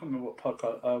 I can't remember what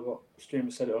podcast, what streamer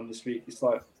said it on this week. It's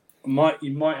like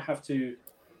you might have to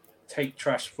take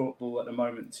trash football at the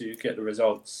moment to get the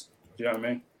results. Do you know what I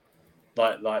mean?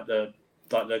 Like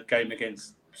the game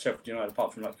against Sheffield United,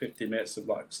 apart from like 15 minutes of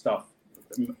like stuff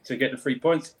to get the 3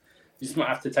 points, you just might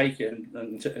have to take it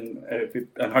and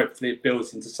hopefully it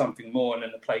builds into something more, and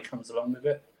then the play comes along with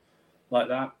it, like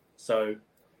that. So,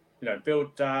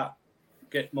 build that.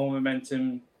 Get more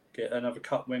momentum, get another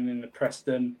cup win in the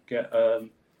Preston, get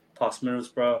past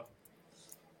Middlesbrough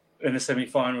in the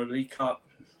semi-final of the League Cup,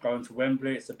 going to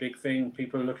Wembley. It's a big thing.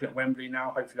 People are looking at Wembley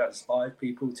now. Hopefully that's 5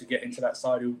 people to get into that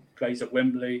side who plays at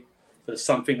Wembley. There's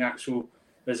something actual.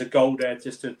 There's a goal there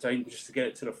just to get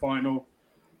it to the final,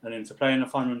 and then to play in the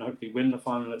final and hopefully win the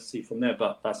final. Let's see from there,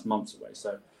 but that's months away.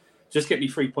 So just get me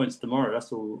 3 points tomorrow.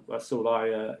 That's all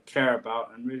I care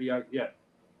about, and really,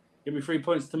 give me 3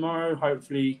 points tomorrow,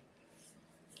 hopefully.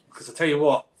 Because I tell you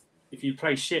what, if you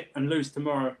play shit and lose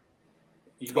tomorrow,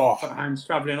 you've got hands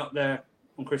travelling up there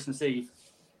on Christmas Eve.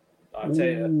 I tell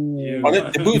you.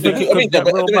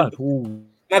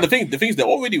 The thing is, they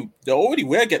already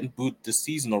were getting booed this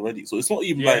season already, so it's not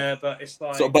even but it's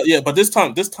like. So, but this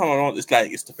time around, it's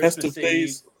like it's the festive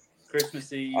days.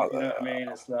 Christmas Eve, you know what I mean?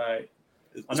 It's like.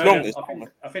 I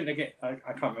think they get. I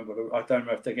can't remember. I don't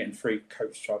know if they're getting free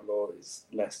coach travel or it's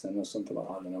less than or something like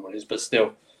that. I don't know what it is, but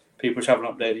still, people traveling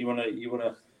up there. You want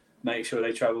to make sure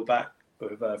they travel back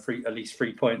with at least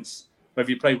 3 points, whether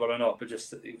you play well or not. But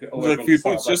just a few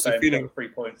points, just a feeling. 3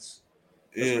 points.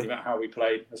 Doesn't really matter how we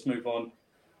played. Let's move on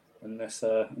and let's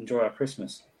enjoy our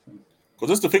Christmas. Because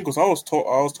that's the thing. Because I was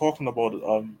talking about it.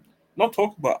 Not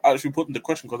talking about actually putting the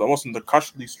question because I wasn't the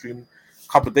casually stream.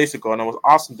 couple of days ago, and I was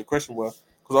asking the question where,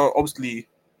 because obviously,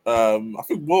 I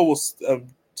think Will was, I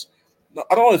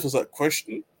don't know if it was a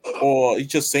question or he's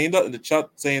just saying that in the chat,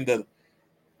 saying that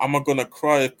I'm not gonna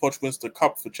cry if Poch wins the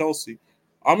cup for Chelsea.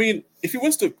 I mean, if he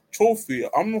wins the trophy,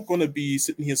 I'm not gonna be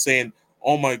sitting here saying,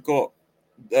 "Oh my god,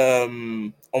 oh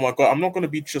my god." I'm not gonna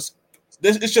be just.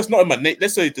 It's just not in my nature.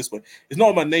 Let's say it this way: it's not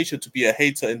in my nature to be a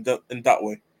hater in that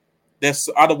way. There's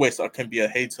other ways that I can be a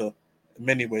hater in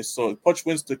many ways. So if Poch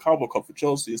wins the Carabao Cup for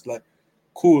Chelsea, it's like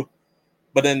cool.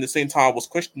 But then at the same time, I was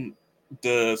questioning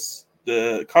the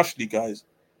Cashley guys.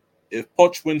 If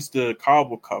Poch wins the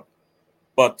Carabao Cup,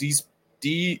 but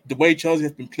the way Chelsea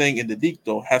have been playing in the league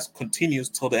though has continues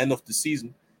till the end of the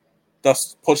season,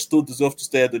 does Poch still deserve to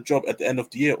stay at the job at the end of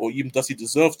the year, or even does he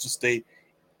deserve to stay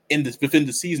within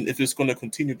the season if it's going to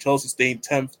continue? Chelsea staying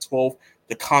 10th, 12th,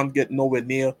 they can't get nowhere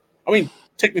near. I mean,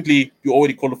 technically, you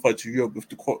already qualified to Europe with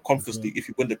the Conference League if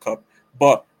you win the cup,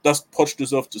 but does Poch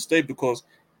deserve to stay? Because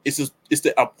is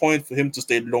there a point for him to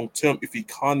stay long term if he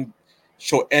can't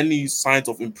show any signs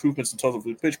of improvements in terms of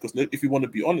the pitch? Because if you want to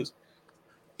be honest,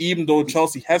 even though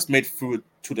Chelsea has made through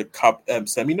to the cup to the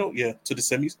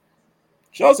semis,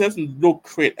 Chelsea hasn't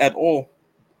looked great at all.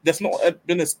 There's not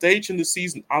been a stage in the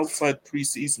season outside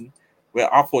pre-season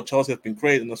where I thought Chelsea has been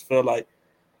great, and I felt like,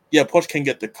 yeah, Poch can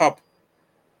get the cup,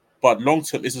 but long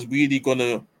term, is this really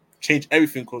gonna change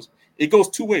everything? Because it goes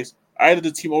two ways. Either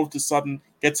the team all of a sudden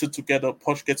gets it together,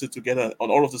 Poch gets it together,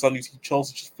 and all of a sudden you see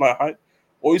Chelsea just fly high,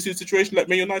 or you see a situation like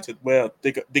Man United where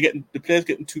the players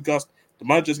getting too gassed, the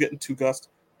manager's getting too gassed,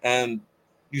 and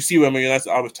you see where Man United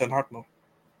are with Ten Hag now.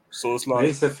 So it's like,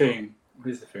 Here's the thing.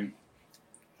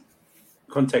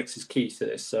 Context is key to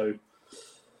this. So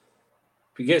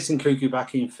if he gets Nkunku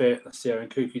back in fit, let's see how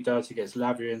Nkunku does. He gets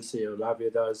Lavia in, see how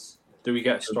Lavia does. Do we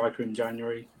get a striker in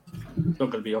January? It's not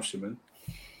going to be Osherman.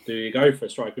 Do you go for a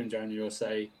striker in January, or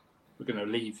say we're going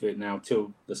to leave it now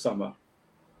till the summer?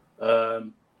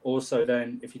 Also,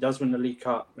 then if he does win the League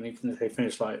Cup and even if they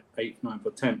finish like 8th, 9th,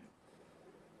 or 10th,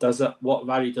 what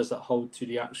value does that hold to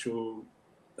the actual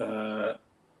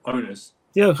owners?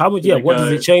 Yeah, how much? What does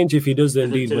it change if he does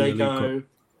indeed win the League Cup?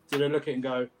 Do they look at it and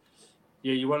go,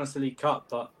 yeah, you won us the League Cup,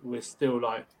 but we're still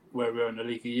like where we were in the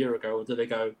league a year ago? Or do they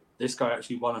go, this guy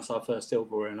actually won us our first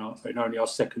silverware in only our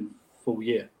second full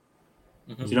year?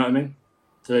 Mm-hmm. Do you know what I mean?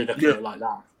 Do they look at it like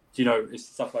that? Do you know, it's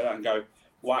stuff like that and go,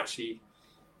 well, actually,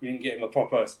 we didn't get him a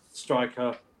proper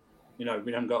striker. You know,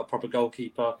 we haven't got a proper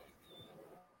goalkeeper.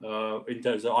 In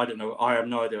terms of, I don't know, I have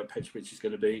no idea what Petrovic is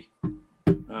going to be.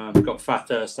 We've got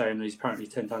Fata saying he's apparently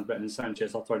 10 times better than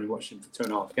Sanchez. I've only watched him for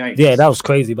 2.5 games. Yeah, that was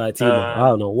crazy by Timo. I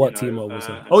don't know what Timo was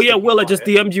saying. Oh, yeah, Will, I just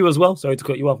DM'd you as well. Sorry to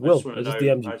cut you off. Will, I just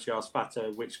DM'd you. I actually asked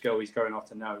Fata which girl he's going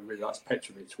after now. He really likes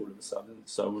Petrovic all of a sudden.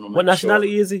 So what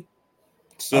nationality is he?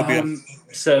 Serbian.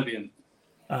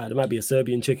 There might be a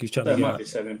Serbian chick who's trying to get might be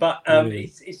Serbian. But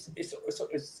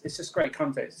it's just great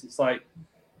context. It's like,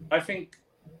 I think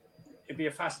it'd be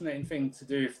a fascinating thing to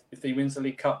do if he wins the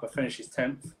League Cup but finishes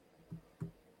 10th.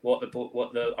 What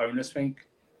the owners think.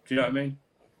 Do you know what I mean?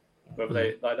 Whether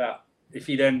they like that. If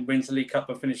he then wins the League Cup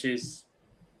and finishes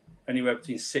anywhere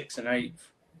between 6th and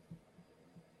 8th,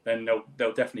 then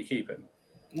they'll definitely keep him.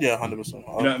 Yeah, 100%. You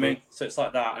know what I mean? So it's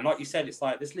like that. And like you said, it's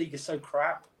like this league is so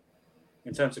crap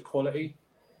in terms of quality.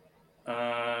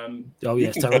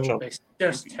 It's terrible. It's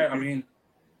just terrible. I mean,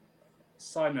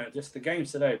 side note, just the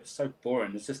games today were so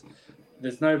boring.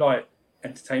 There's no like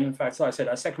entertainment factor. Like I said,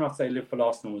 that second half today, Liverpool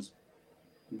Arsenal was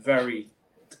very.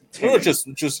 No, it's just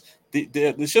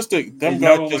it's just them guys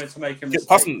no just to make a mistake,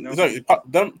 passing. Exactly,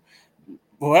 them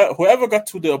whoever got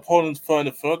to the opponent's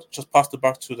third, just passed it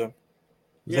back to them.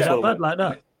 Yeah, not bad like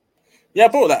that. Yeah,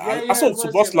 bro. I saw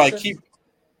Sabos keep.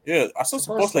 Yeah, I saw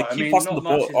Sabos keep passing the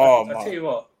ball. Oh man! I tell you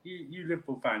what, you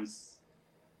Liverpool fans,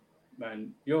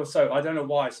 man, you're so. I don't know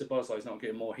why Sabos is not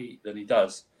getting more heat than he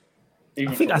does.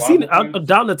 I think I've seen it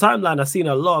down the timeline. I've seen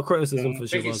a lot of criticism for Sabos.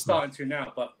 I think it's starting to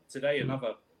now, but today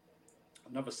another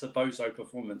Saboso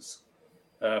performance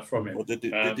from him. Well, the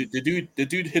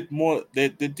dude hit more. The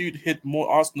dude hit more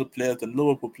Arsenal players than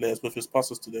Liverpool players with his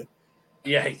passes today.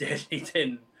 Yeah, he did. He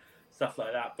did stuff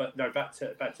like that. But no, back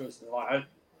to us. Like,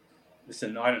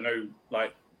 listen, I don't know.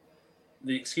 Like,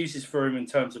 the excuses for him in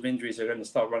terms of injuries are going to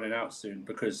start running out soon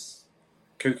because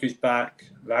Cuckoo's back,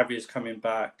 Lavia's coming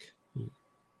back,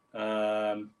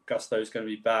 Gusto's going to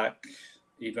be back.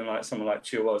 Even like someone like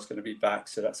Chilwell's going to be back,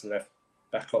 so that's a left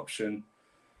back option.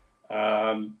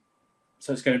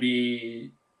 So it's going to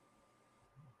be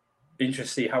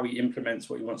interesting how he implements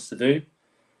what he wants to do.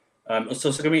 It's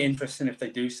also going to be interesting if they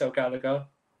do sell Gallagher,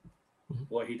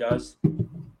 what he does,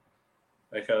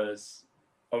 because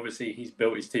obviously he's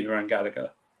built his team around Gallagher.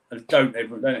 And don't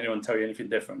anyone tell you anything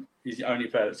different. He's the only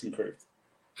player that's improved,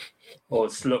 or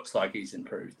it looks like he's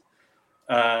improved.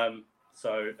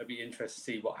 So it'd be interesting to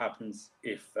see what happens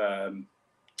if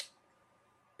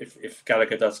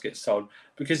Gallagher does get sold,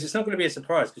 because it's not going to be a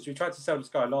surprise, because we tried to sell this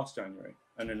guy last January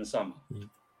and in the summer. Do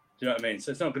you know what I mean?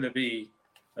 So it's not going to be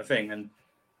a thing. And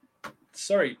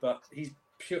sorry, but he's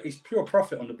pure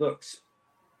profit on the books.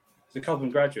 He's a Cobham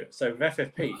graduate, so with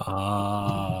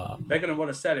FFP, they're going to want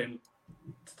to sell him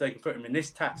so they can put him in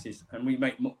this taxes, and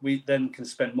we then can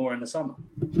spend more in the summer.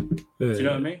 Do you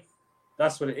know what I mean?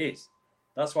 That's what it is.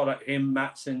 That's why like him,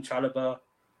 Matson, Chalobah,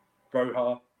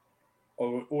 Broha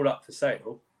are all up for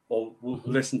sale, or will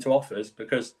listen to offers,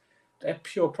 because they're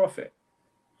pure profit.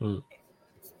 You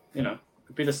know,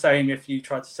 it'd be the same if you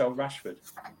tried to sell Rashford.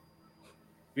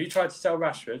 If you tried to sell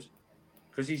Rashford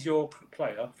because he's your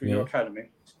player through your academy,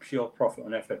 it's pure profit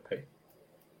on FFP.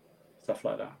 Stuff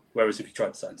like that. Whereas if you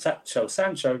tried to sell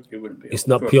Sancho, it wouldn't be. It's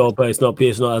not pure, but it's not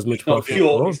as much profit.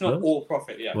 Pure, it's not all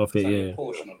profit. Yeah, profit. A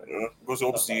portion of it. Yeah. Because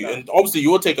obviously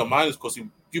you'll take a minus, because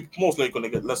you most likely going to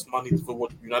get less money for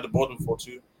what United bought him for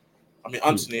too. I mean,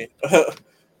 Anthony.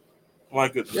 My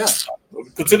goodness. Yeah.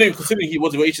 Considering considering the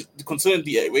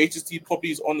wages he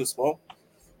probably is on as well.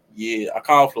 Yeah, I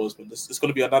can't flows, but it's going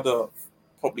to be another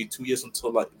probably 2 years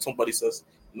until like somebody says,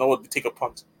 "You know what, we take a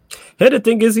punt." Here the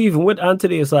thing is, even with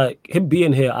Anthony, it's like him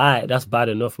being here, that's bad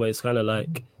enough. Where it's kind of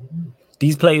like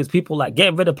these players, people like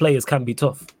getting rid of players can be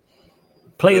tough.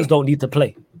 Players don't need to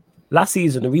play. Last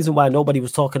season, the reason why nobody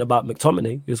was talking about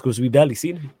McTominay is because we barely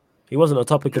seen him. He wasn't a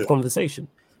topic of conversation.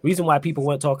 The reason why people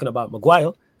weren't talking about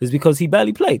Maguire is because he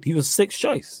barely played. He was sixth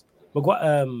choice.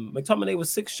 McTominay was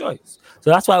sixth choice. So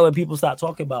that's why when people start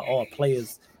talking about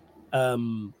players,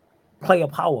 player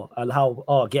power and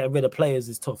how getting rid of players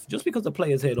is tough. Just because the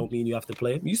players here don't mean you have to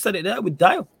play him. You said it there with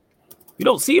Dial. You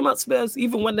don't see him at Spurs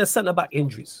even when there's centre back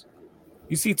injuries.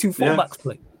 You see two fullbacks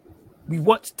play. We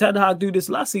watched Ten Hag do this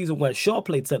last season when Shaw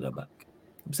played centre back.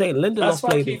 I'm saying Lindelof played. That's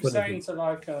what I keep saying to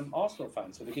like Arsenal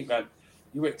fans. So they keep going,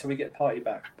 "You wait till we get Partey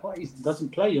back. Partey doesn't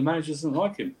play. Your manager doesn't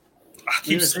like him." I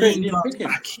keep saying that.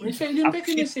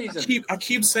 I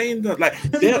keep saying that. Like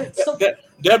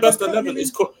their best 11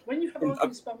 is. When you have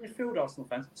arguments about midfield, Arsenal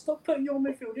fans, stop putting your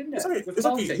midfield in there.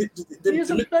 Exactly.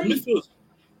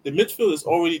 The midfield is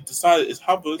already decided. It's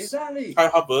Havertz, Kai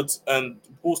Havertz, and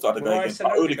who's the other guy?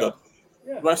 Odegaard.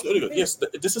 Rice and Odegaard. Yes,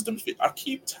 this is the midfield. I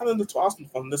keep telling it to Arsenal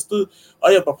fans. They're still,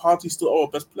 but Partey's still our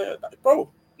best player. Like, bro,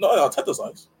 not in Arteta's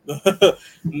eyes.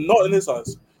 Not in his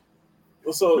eyes.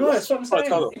 So that's what I'm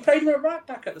saying. He played him at right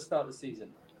back at the start of the season.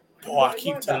 I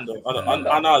keep telling them.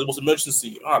 I know it was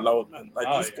emergency. Lord, man.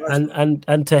 Like, these guys,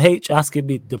 and to H asking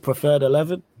me the preferred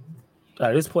 11.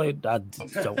 At this point, I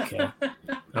don't care.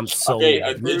 I'm so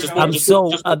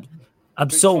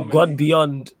I'm gone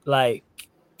beyond like.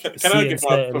 Can I give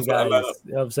my preferred lineup?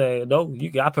 You know what I'm saying? No,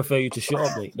 I prefer you to shut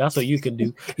up, mate. That's what you can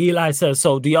do. Eli says,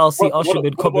 so do y'all see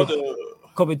Osimhen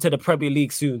coming to the Premier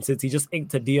League soon, since he just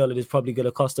inked a deal and it's probably going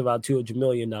to cost around 200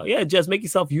 million now? Yeah, just make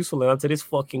yourself useful and answer this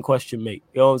fucking question, mate.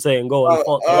 You know what I'm saying? Go on.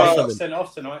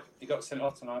 He got sent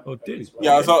off tonight. Oh, did he?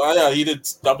 Yeah, he did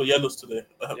double yellows today.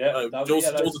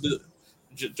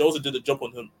 Jose did a jump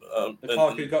on him.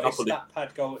 Lukaku got his stat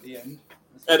pad goal at the end.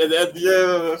 And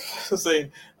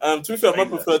saying, to be fair, my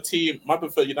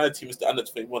preferred United team is the under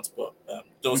 21, but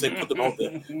don't say put them out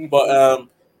there. But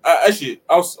actually,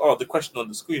 the question on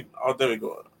the screen. Oh, there we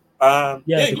go.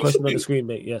 The question on the screen,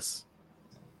 mate. Yes.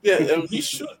 Yeah, he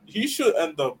should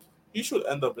end up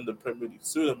in the Premier League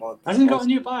soon. Hasn't he got a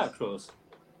new buyout clause?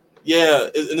 Yeah,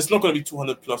 and it's not going to be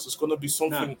 200 plus. It's going to be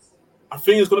something. No. I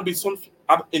think it's going to be something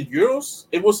in euros.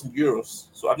 It was in euros,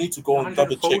 so I need to go and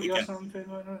double check again. Like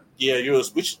that? Yeah,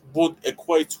 euros, which would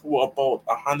equate to about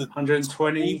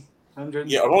 120.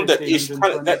 Yeah, around that ish,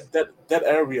 kind of that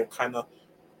area, kind of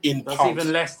in That's pounds.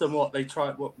 Even less than what they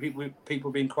tried. What people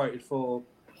being quoted for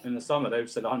in the summer, they've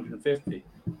said 150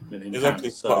 million. Exactly,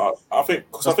 pounds, so I think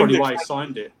that's probably why he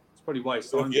signed it. It's probably why he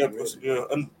signed it. Really.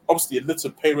 And obviously a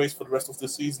little pay raise for the rest of the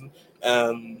season.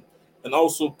 And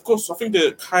also, because I think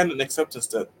they're kind of an acceptance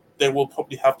that they will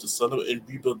probably have to sell it and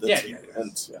rebuild their team.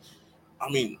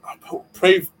 I mean,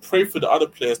 pray for the other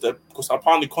players because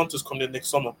apparently Conte's coming in next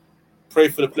summer. Pray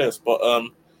for the players, but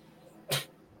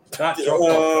that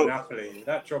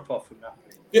drop off from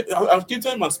Napoli. Yeah, I'll give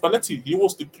them, man. Spalletti, he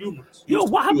was the clue.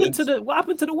 What happened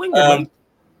to the winger?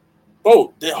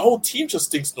 Bro, the whole team just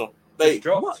stinks now. Like,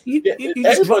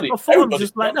 everybody,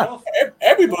 just like that.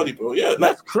 Everybody, bro. Yeah,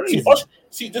 that's crazy.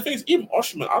 See, the thing is, even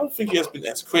Osimhen, I don't think he has been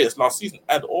as great as last season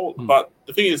at all. But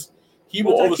the thing is, he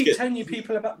will always get.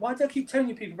 Why do I keep telling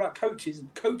you people about coaches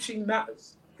and coaching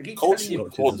matters? Coaching,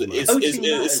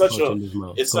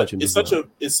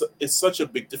 it's such a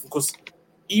big difference because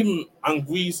even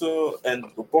Anguissa and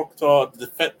Bokta, the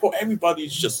defense,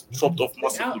 everybody's just dropped off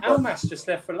massively. Almas just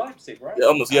left for Leipzig, right? Yeah,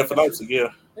 almost. Yeah, for Leipzig.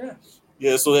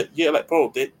 Yeah. So like,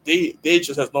 bro, they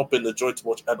just has not been the joy to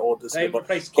watch at all this year. But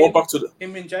going back to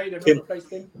him and Jay, they've replaced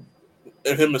him.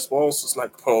 And him as well. So it's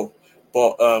like, bro,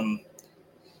 but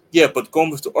but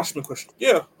going with the Oshman question,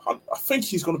 I think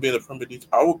he's going to be in the Premier League.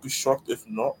 I would be shocked if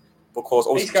not, because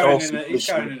obviously he's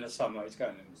going in the summer.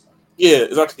 Yeah,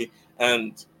 exactly.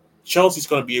 And Chelsea's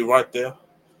going to be right there.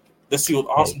 Let's see what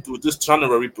Arsenal do this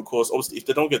January, because obviously if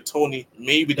they don't get Tony,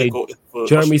 maybe they go in for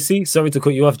Jeremy C. Sorry to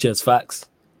cut you off, Jess. Facts.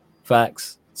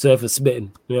 Sorry for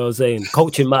spitting. You know what I'm saying?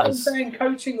 Coaching matters. I'm saying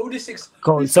coaching, all this.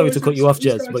 Sorry to cut you off,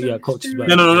 Jess, but yeah, coaching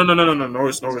matters. No.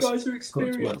 Norris. These guys are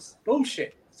experienced.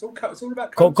 Bullshit. It's all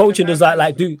about coaching. Coaching does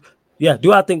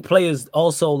do I think players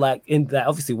also like in that?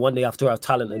 Obviously, one, they have to have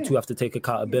talent, and two, have to take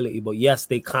accountability. But yes,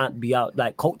 they can't be out.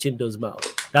 Like, coaching does matter.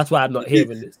 That's why I'm not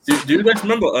hearing this. Do you guys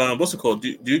remember what's it called?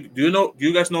 Do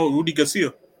you guys know Rudy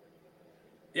Garcia?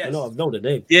 Yes. I know the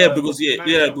name. Yeah, because he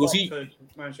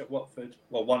managed at Watford.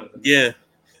 Well, one of them. Yeah,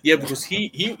 because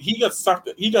he got sacked.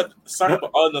 He got sacked by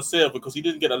Al Nassr because he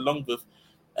didn't get along with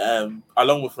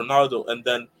Ronaldo, and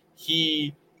then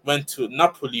he went to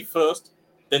Napoli first.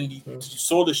 Then you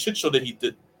saw the shit show that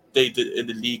they did in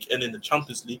the league and in the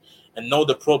Champions League, and now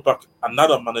they brought back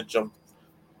another manager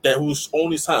who's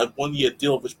only signed a 1-year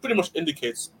deal, which pretty much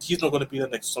indicates he's not going to be there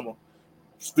next summer.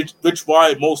 Which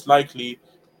why most likely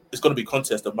it's going to be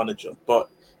contest of manager. But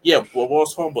yeah, what I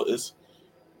was talking about is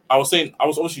I was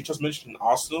obviously just mentioning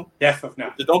Arsenal. If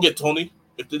they don't get Tony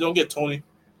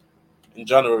in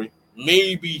January,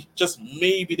 maybe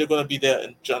they're going to be there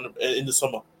in the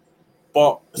summer.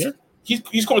 But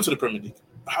he's coming to the Premier League.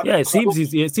 It seems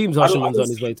Osimhen's on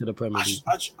his way to the Premier League.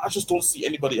 I just don't see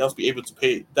anybody else be able to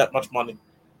pay that much money.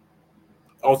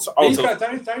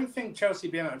 Don't think Chelsea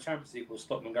being out of Champions League will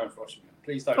stop them going for Osimhen.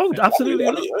 Please don't. Oh, absolutely.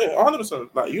 100%.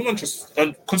 Like, you just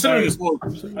and considering as well,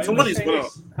 somebody's going to.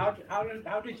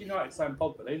 How did United sign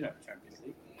Pogba? They didn't have Champions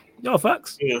League. No,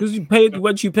 facts. Because you paid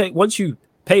once you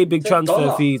pay big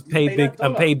transfer fees,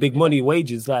 pay big money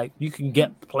wages. Like, you can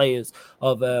get players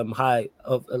of high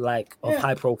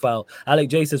profile. Alec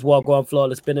J says, "Well, go on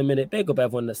flawless. Been a minute. Big up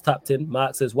everyone that's tapped in."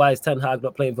 Mark says, "Why is Ten Hag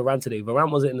not playing Varane today?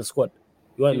 Varane wasn't in the squad.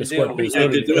 You weren't in the squad."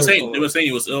 They were saying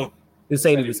he was ill. They're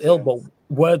saying he was ill, but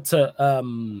word to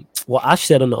what Ash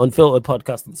said on the Unfiltered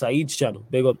podcast on Saeed's channel.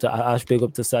 Big up to Ash. Big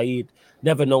up to Saeed.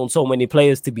 Never known so many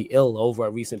players to be ill over a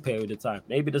recent period of time.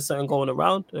 Maybe there's something going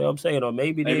around. You know what I'm saying, or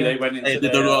maybe they went into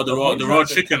the raw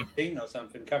chicken or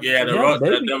something. Yeah,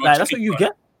 that's what you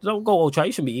get. Don't go Old Trafford.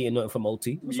 You shouldn't be eating nothing from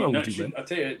OT. What's wrong with you, man? I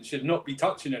tell you, it should not be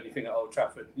touching anything at Old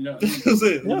Trafford. You know what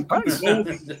I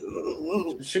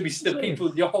mean? Should be still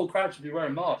people. Your whole crowd should be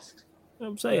wearing masks. You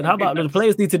know what I'm saying, how about the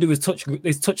players need to do is touch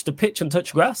the pitch and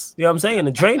touch grass. You know what I'm saying,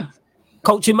 and train.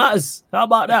 Coaching matters. How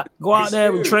about that? Go out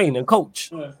there and train and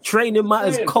coach. Yeah. Training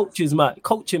matters. Coaching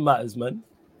matters, man.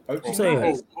 I'm saying.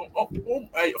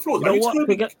 That's what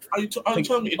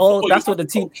the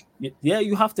team. Yeah,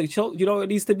 you have to show. You know what it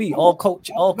needs to be. All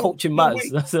coaching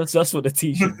matters. That's what the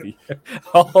team should be.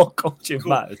 All coaching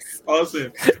matters.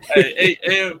 Awesome.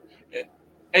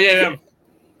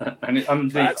 And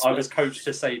I was coached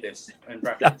to say this in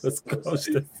brackets.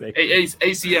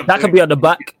 ACM. That could be on the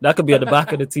back. That could be on the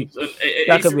back of the team.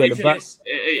 That could be on the back.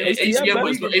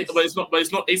 ACM, but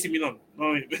it's not AC Milan.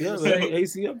 No. Yeah,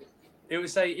 ACM. It would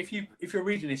say if you're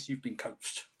reading this, you've been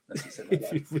coached. No,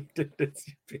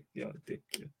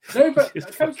 but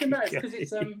coaching matters because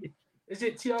it's is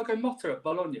it Thiago Motta at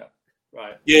Bologna,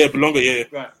 right? Yeah, Bologna. Yeah.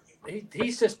 Right.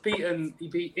 He's just beaten. He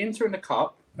beat Inter in the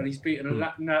cup. And he's beaten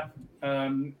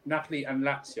Napoli and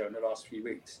Lazio in the last few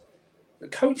weeks.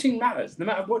 But coaching matters. No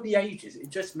matter what the age is, it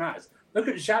just matters. Look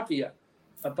at Xavi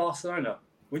at Barcelona.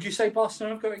 Would you say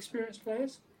Barcelona have got experienced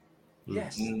players?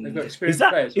 Yes, they've got experienced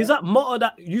players. Is that Motta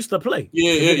that used to play?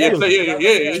 Yeah.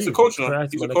 He's a coach now.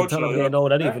 He's a coach now. I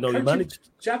didn't even know he managed.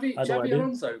 Xavi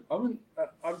Alonso.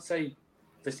 I would say,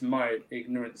 this is my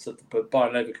ignorance of the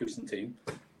Bayern Leverkusen team.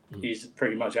 He's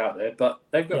pretty much out there, but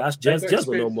they've got. Just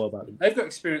know more about him. They've got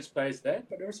experienced players there,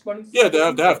 but they're responding. Yeah, they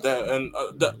have that, and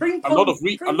a lot of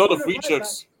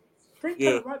rechecks. Bring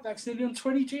right backs nearly on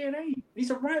 20 GNA. He's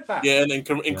a right back. Yeah, and then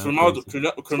Crimaldo's on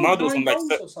like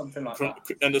something like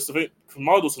that. And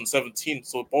Crimaldo's on 17,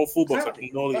 so both fullbacks are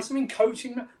nearly. That's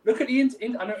coaching. Look at the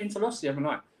I know Inter lost the other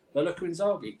night, but look at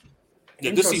Inzaghi.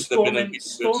 Yeah, this is storming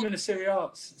the Serie A,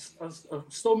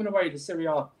 storming away the Serie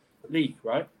A league,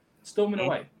 right? Storming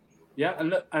away. Yeah, and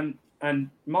look, and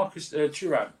Marcus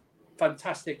Thuram,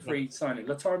 fantastic free signing.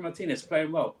 Lautaro Martinez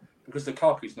playing well because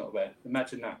Lukaku's not there.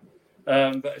 Imagine that.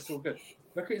 But it's all good.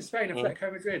 Look at Spain,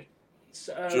 Atletico Madrid.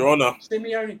 Girona.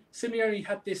 Simeone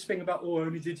had this thing about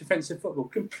only do defensive football.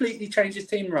 Completely changed his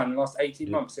team around in the last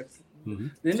 18 months. They're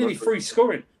nearly free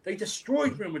scoring. They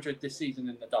destroyed Real Madrid this season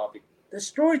in the derby.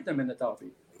 Destroyed them in the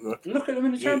derby. Look at them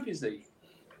in the Champions League.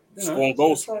 Scoring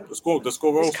goals. They score goals.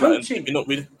 Coaching. Not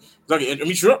really. Exactly. I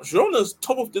mean, Girona's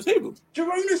top of the table.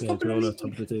 Girona's top of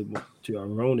the table.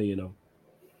 Girona, you know.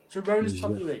 Girona's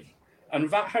top of the league. And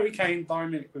without Harry Kane, Bayern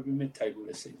Munich will be mid-table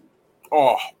this season.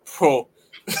 Oh, bro.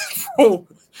 Bro.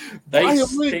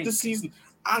 Bayern Munich this season.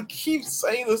 I keep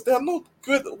saying this. They're not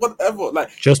good, whatever.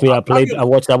 Like, trust me, I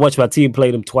watched my team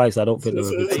play them twice. I don't think they're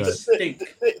a good side.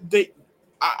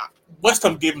 West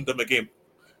Ham gave them a game.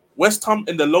 West Ham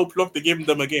in the low block, they gave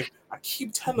them a game. I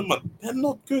keep telling them, they're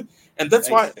not good. And that's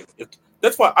why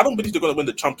I don't believe they're going to win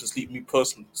the Champions League, me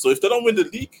personally. So if they don't win the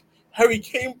league, Harry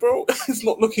Kane, bro, it's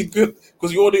not looking good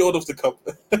because you already owed us the cup.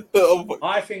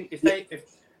 I think if they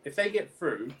get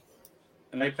through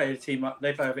and they play a team up,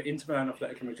 they play over Inter Milan or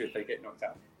Atletico Madrid, they get knocked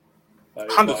out.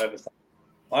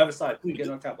 Either side. They get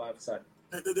knocked out by either side.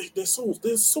 They're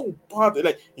so bad.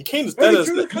 Like, and Kane is better.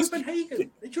 They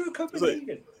drew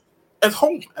Copenhagen. At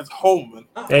home, man.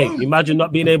 Imagine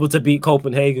not being able to beat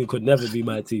Copenhagen could never be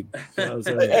my team. You know what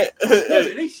I'm saying?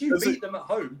 At least you beat them at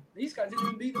home. These guys didn't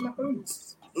even beat them at home.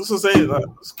 That's what I'm saying. Like,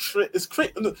 it's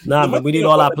crazy. Nah, man, we need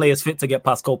all our players fit to get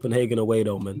past Copenhagen away,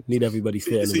 though, man. Need everybody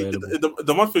fit and available.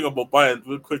 The one thing about Bayern,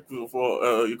 real quick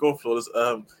before you go, Flawless,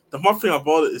 the one thing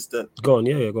about it is that... Go on,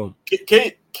 go on.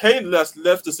 Kane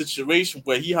left the situation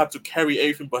where he had to carry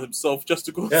everything by himself just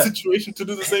to go to the situation to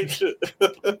do the same shit.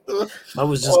 I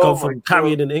was just going from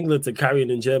carrying in England to carrying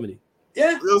in Germany.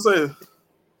 Yeah. You know what I'm saying?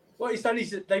 What he's done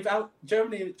is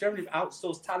Germany have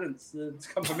outsourced talents to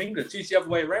come from England. It's the other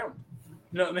way around.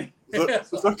 You know what I mean?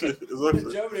 Exactly.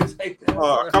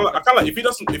 I can't like if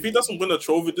he doesn't win a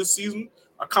trophy this season,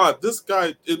 I can't. This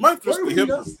guy, it might just be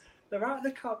him. They're out of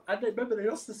the cup, and remember they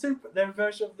lost their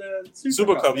version of the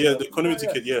Super Cup. Yeah, the community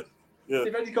kit. Yeah.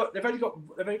 They've only got the league,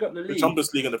 the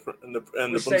Champions League and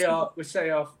the which they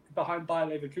are behind Bayer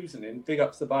Leverkusen in. Big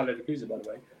ups to Bayer Leverkusen, by the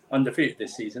way, undefeated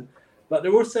this season. But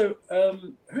they're also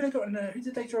who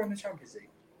did they draw in the Champions League?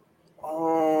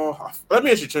 Let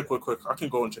me actually check real quick. I can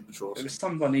go and check the draws. It was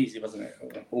someone easy, wasn't it?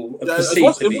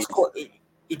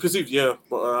 Perceived, yeah.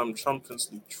 But Champions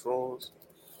League draws.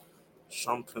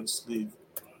 Champions League.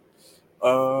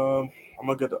 I'm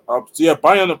gonna get it up. So yeah,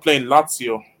 Bayern are playing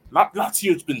Lazio.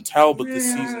 Lazio's been terrible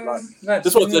this season. Like,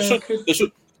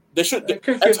 they should. It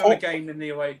could give him a game in the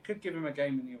away.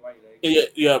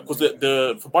 Yeah, because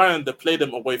for Bayern they play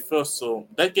them away first, so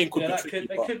that game could be tricky.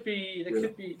 That could be.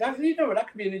 That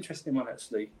could be an interesting one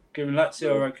actually. Given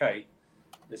Lazio are okay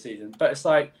this season, but it's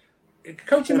like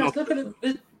coaching match. Look at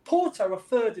it. Porto are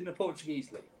third in the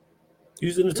Portuguese league.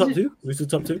 Who's in the top two? Who's the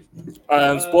top two?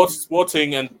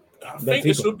 Sporting, and I think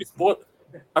it should be Sport.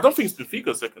 I don't think it's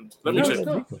Benfica second. Let me check.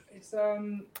 It's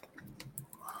I'm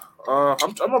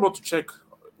about to check.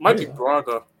 Might be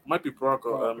Braga. Liga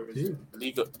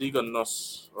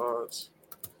NOS.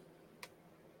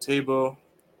 Table.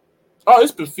 Oh,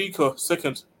 it's Benfica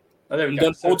second. Oh, there we go.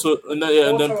 Then Porto, and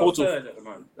then Porto. Third at the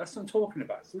moment. That's what I'm talking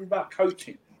about. It's all about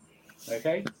coaching.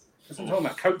 Okay, that's what I'm talking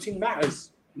about. Coaching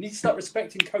matters. You need to start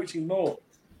respecting coaching more.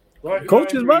 Right?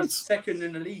 Coaches matters. Second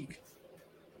in the league.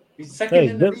 He's second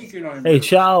in the league. Hey,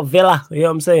 shout out Villa. You know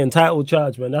what I'm saying? Title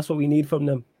charge, man. That's what we need from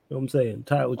them. You know what I'm saying?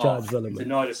 Title charge, Villa, man.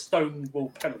 Denied a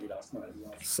stonewall penalty last night.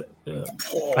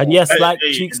 And yes, like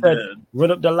Cheek said,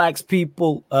 run up the likes,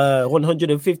 people.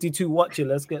 152 watching.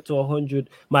 Let's get to 100,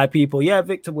 my people. Yeah,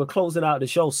 Victor, we're closing out the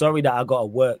show. Sorry that I got to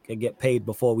work and get paid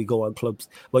before we go on clubs.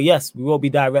 But yes, we will be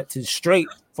directed straight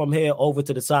from here over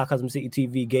to the Sarcasm City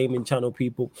TV gaming channel,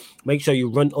 people. Make sure you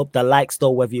run up the likes,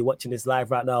 though, whether you're watching this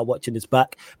live right now or watching this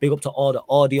back. Big up to all the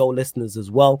audio listeners as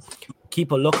well.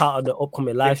 Keep a lookout on the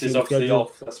upcoming live stream schedule.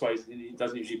 Off. That's why he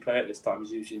doesn't usually play it this time.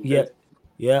 He's usually in bed.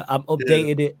 Yeah, I've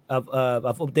updated it. I've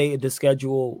updated the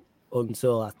schedule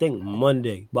until I think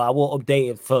Monday, but I will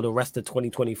update it for the rest of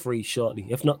 2023 shortly.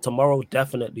 If not tomorrow,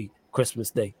 definitely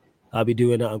Christmas Day. I'll be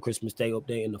doing that on Christmas Day,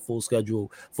 updating the full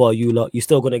schedule for you lot. You're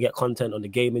still going to get content on the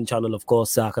gaming channel, of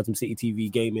course, Sarcasm City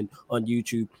TV Gaming on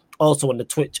YouTube. Also on the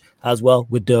Twitch as well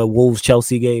with the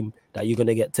Wolves-Chelsea game that you're going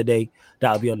to get today.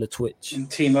 That'll be on the Twitch. And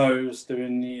Timo's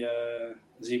doing the...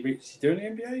 is he doing the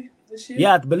NBA this year?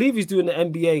 Yeah, I believe he's doing the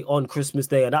NBA on Christmas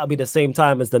Day, and that'll be the same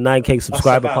time as the 9K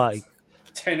subscriber party.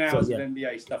 10 hours of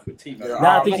NBA stuff with Timo.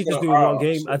 Yeah, I think he's just doing one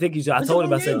game. I told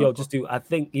him, I said, yo, just do... I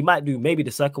think he might do maybe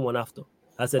the second one after.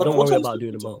 I said, don't worry about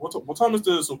doing them all. What time is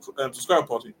the subscriber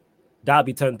party? That'll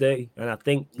be 10:30, and I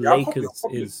think Yeah, Lakers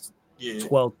probably. is Yeah.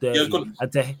 12:30.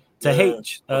 And to Yeah.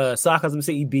 H, Sarcasm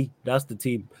City B, that's the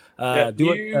team.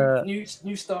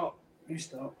 New start.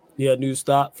 Yeah, new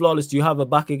start. Flawless, do you have a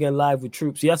back again live with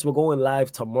troops? Yes, we're going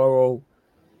live tomorrow.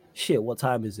 Shit, what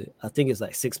time is it? I think it's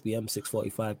like 6 p.m.,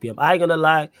 6:45 p.m. I ain't gonna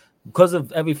lie, because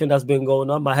of everything that's been going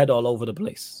on, my head all over the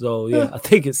place. So yeah, I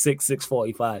think it's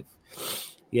 6:45.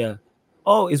 Yeah.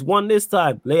 Oh, it's one this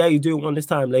time. How you doing one this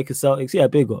time? Lakers Celtics. Yeah,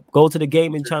 big up. Go to the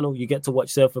gaming channel. You get to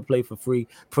watch Surfer play for free.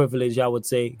 Privilege, I would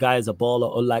say. Guy is a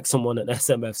baller, unlike someone at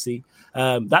SMFC.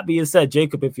 That being said,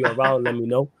 Jacob, if you're around, let me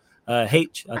know.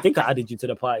 H, I think I added you to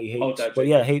the party, H. But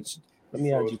yeah, H, let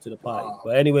me add you to the party.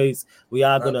 But anyways, we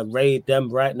are gonna raid them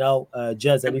right now.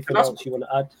 Jez, anything else you want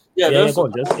to add? Yeah, go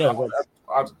on, Jez. Yeah, go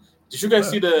on. Did you guys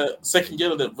see the second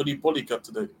yellow that Willy Bolly got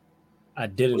today? I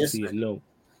didn't see it, no.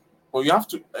 Well, you have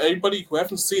to. Everybody who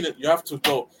haven't seen it, you have to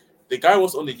go. The guy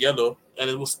was on the yellow, and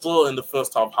it was still in the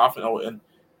first half an hour in.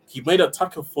 He made a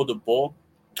tackle for the ball,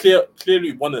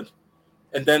 clearly won it,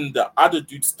 and then the other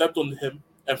dude stepped on him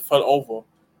and fell over,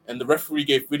 and the referee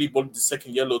gave Willy Bolly the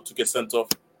second yellow to get sent off.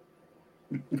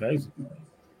 Crazy,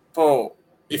 bro.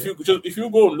 If you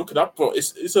go and look it up, bro,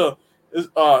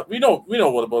 we know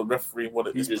what about refereeing. What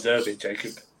it is. You deserve it,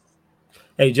 Jacob.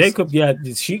 Hey, Jacob, yeah,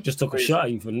 the Sheik just took a shot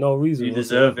at you for no reason. You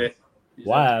deserve it.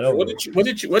 Why? What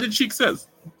did Sheik says?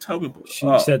 Tell me.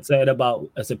 Sheik said something about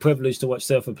it's a privilege to watch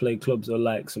Surfer play clubs or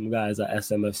like some guys at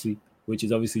SMFC, which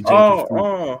is obviously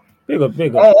Jacob's big up,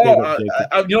 Jacob.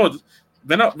 You know,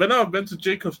 when I went to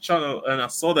Jacob's channel and I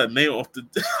saw that name of the,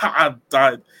 I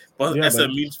died. But yeah,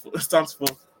 SM stands for.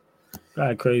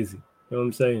 Guy crazy. You know what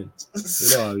I'm saying?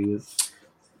 You know how he is.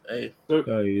 Hey,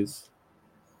 how he is.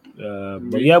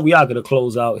 But yeah, we are gonna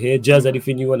close out here. Jez,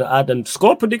 anything you want to add? And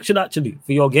score prediction actually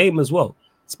for your game as well.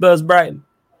 Spurs Brighton,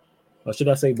 or should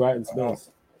I say Brighton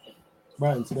Spurs?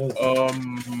 Brighton Spurs.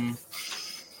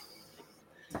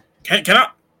 Can I?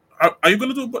 Are you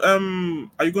gonna do?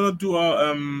 Are you gonna do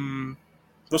a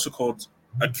what's it called?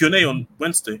 A Q&A on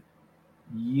Wednesday?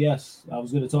 Yes, I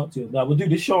was gonna talk to you. Now we'll do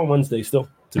this show on Wednesday still.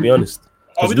 To be honest,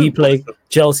 because we play,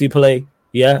 Chelsea play.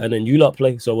 Yeah, and then you lot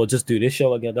play, so we'll just do this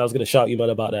show again. I was gonna shout you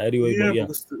man about that anyway. Yeah, but yeah.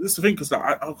 This is the thing, because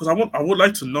I would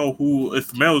like to know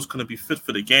if Romero is gonna be fit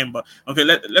for the game. But okay,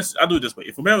 I'll do it this way.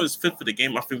 If Romero is fit for the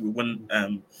game, I think we win.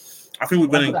 I think we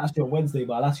win. I'm gonna ask you on Wednesday,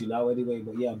 but I'll ask you now anyway.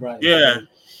 But yeah, Brighton.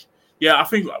 Yeah. I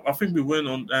think we win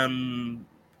on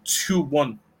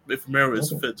 2-1 if Romero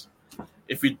is fit.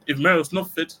 If Romero is not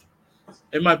fit,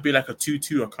 it might be like a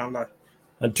 2-2. I can't lie.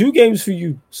 And 2 games for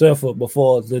you, Surfer,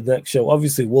 before the next show.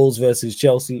 Obviously, Wolves versus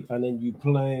Chelsea, and then you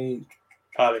play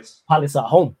Palace at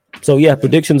home. So, yeah,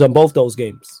 predictions on both those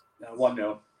games.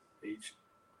 1-0 each.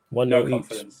 1-0 each.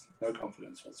 Confidence. No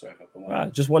confidence whatsoever.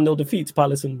 Right, just 1-0 defeats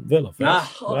Palace and Villa. Nah.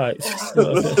 Right.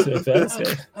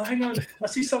 Hang on. I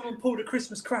see someone pulled a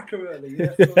Christmas cracker early.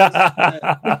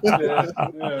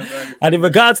 And in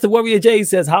regards to Warrior J, he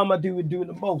says, how am I doing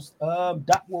the most?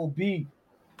 That will be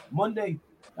Monday.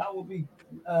 That will be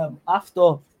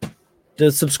after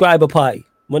the subscriber party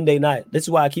Monday night. This is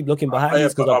why I keep looking behind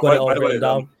this, because I've got it all written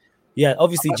down. Yeah,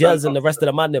 obviously Jez and the rest of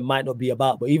the man might not be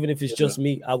about, but even if it's just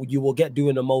me, you will get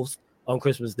doing the most on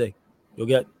Christmas Day. You'll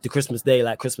get the Christmas Day,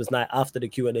 like Christmas night, after the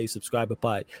Q&A subscriber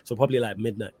party. So probably like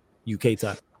midnight UK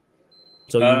time.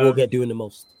 So you will get doing the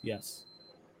most. Yes.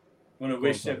 I want to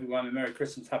wish everyone a Merry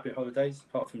Christmas, Happy Holidays.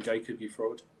 Apart from Jacob, you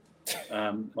fraud.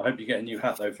 I hope you get a new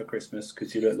hat though for Christmas,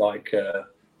 because you look like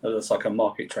a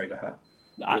market trader hat.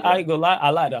 I ain't gonna lie. I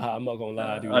like that hat. I'm not gonna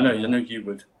lie. I know you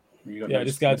would. You got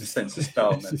this guy just sense of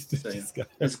style, man.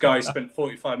 This guy spent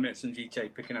 45 minutes on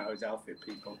GTA picking out his outfit,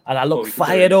 people. And I look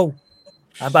fire though.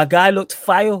 My guy looked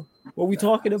fire. What are we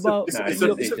talking about? It's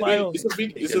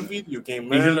a video game,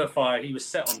 man. He didn't look fire. He was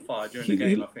set on fire during the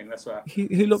game, I think. That's right.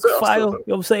 He looked fire. You know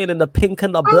what I'm saying? In the pink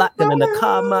and the black and in the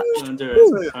car match.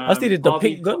 I still did the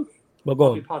pink gun. But go on.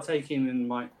 I'll be partaking in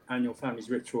my annual family's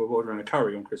ritual of ordering a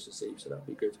curry on Christmas Eve, so that'll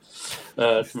be good.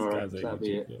 Tomorrow, that'll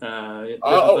be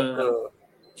it.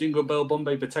 Jingle Bell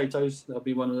Bombay potatoes, that'll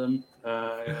be one of them.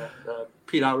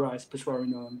 Pilau rice, peshwari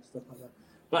naan, stuff like that.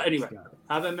 But anyway,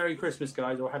 have a Merry Christmas,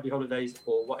 guys, or Happy Holidays,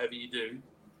 or whatever you do.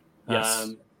 Yes.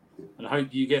 And I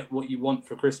hope you get what you want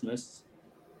for Christmas.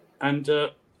 And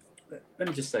let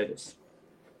me just say this.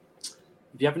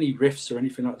 If you have any riffs or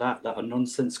anything like that are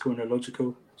nonsensical and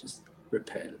illogical, just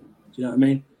repair them. Do you know what I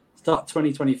mean? Start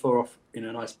 2024 off in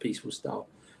a nice, peaceful style.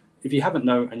 If you haven't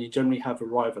known and you generally have a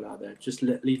rival out there, just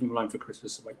leave them alone for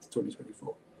Christmas and wait to 2024.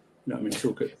 You know what I mean? It's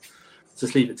all good.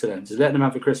 Just leave it to them. Just let them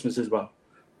have a Christmas as well.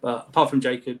 But apart from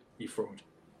Jacob, you fraud.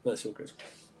 That's all good.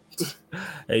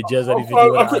 Hey, Jez, anything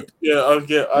you want to add?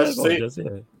 Yeah, I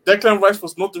say Declan Rice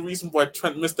was not the reason why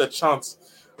Trent missed that chance.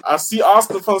 I see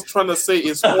Arsenal fans trying to say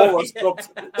his aura stopped.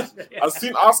 I've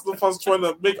seen Arsenal fans trying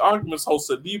to make arguments how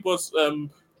Saliba's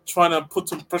trying to put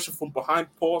some pressure from behind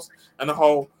pause, and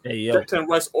how Declan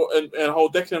Rice and how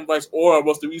Declan Rice aura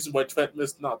was the reason why Trent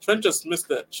missed. Now Trent just missed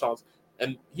that chance,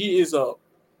 and he is a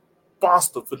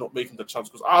bastard for not making the chance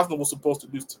because Arsenal was supposed to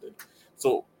lose today.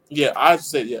 So yeah, I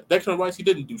say Declan Rice, he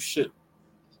didn't do shit.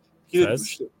 He didn't do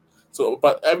shit. So,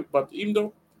 but even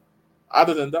though,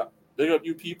 other than that, they got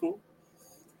new people.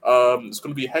 It's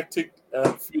going to be a hectic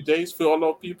few days for a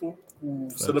lot of people who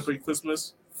celebrate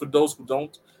Christmas. For those who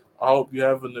don't, I hope you're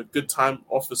having a good time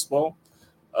off as well.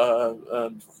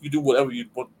 You do whatever you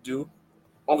want to do.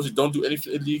 Obviously, don't do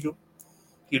anything illegal.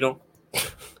 You know,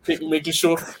 making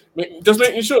sure. You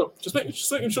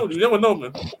never know,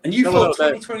 man. And you thought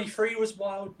 2023 was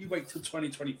wild. You wait till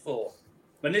 2024.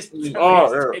 When this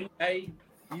 10K,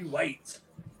 you wait.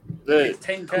 It's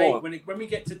 10K. When we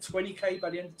get to 20K by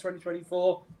the end of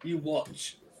 2024, you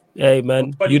watch. Hey,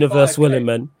 man. Universe willing,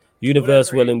 man.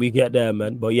 Universe willing, we get there,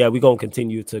 man. But yeah, we're going to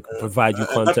continue to provide you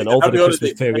content over the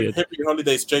Christmas period. Happy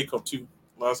holidays, Jacob, too.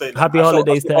 Happy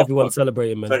holidays to everyone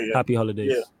celebrating, man. Happy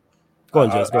holidays. Yeah. Go on,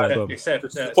 Jess. Go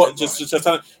on.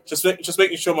 Just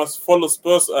making sure my fellow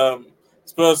Spurs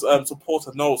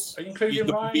supporter knows. Are you including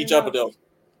Ryan?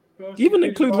 Even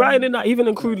include Ryan in that. Even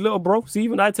include little bro. See,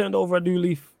 even I turned over a new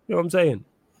leaf. You know what I'm saying?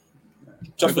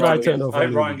 Just for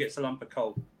Ryan gets a lump of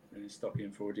coal in his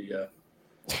stocking for the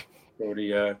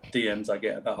DMs I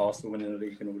get about Arsenal winning the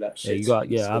league and all that shit.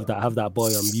 Have that boy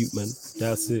on mute, man.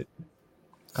 That's it.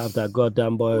 Have that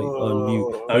goddamn boy on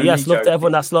mute. But yes, love to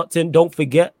everyone that's locked in. Don't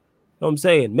forget. You know what I'm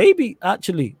saying? Maybe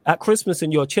actually at Christmas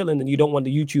and you're chilling and you don't want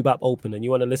the YouTube app open and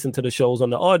you want to listen to the shows on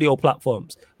the audio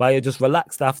platforms, but you're just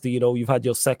relaxed after, you've had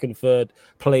your second, third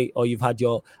plate, or you've had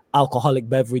your alcoholic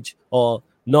beverage or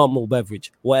normal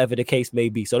beverage, whatever the case may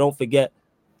be. So don't forget,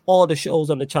 all the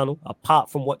shows on the channel, apart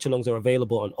from watch-alongs, are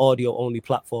available on audio-only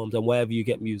platforms and wherever you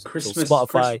get music. So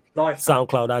Spotify,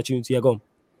 SoundCloud, iTunes. Yeah, go on.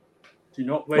 Do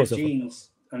not wear jeans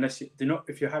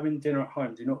if you're having dinner at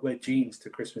home. Do not wear jeans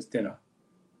to Christmas dinner.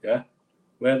 Yeah,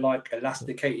 wear like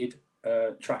elasticated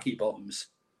tracky bottoms.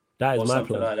 That is my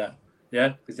plan. Like that.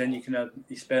 Yeah, because then you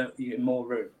get more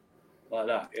room like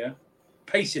that. Yeah,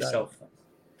 pace yourself.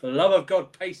 For the love of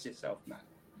God, pace yourself, man.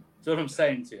 That's what I'm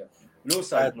saying to you. And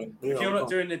also, if you're not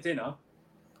doing the dinner,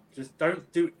 just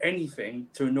don't do anything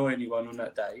to annoy anyone on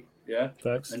that day. Yeah,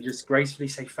 and just gracefully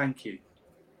say thank you.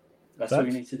 That's what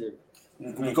you need to do.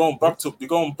 Mm-hmm. We're going back to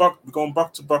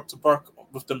back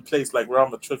with them plays like Real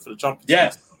Madrid for the Champions League.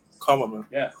 Yeah. Come on, man.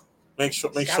 Yeah. Make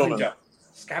sure, man.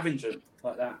 Scavenger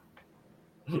like that.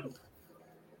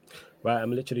 Right,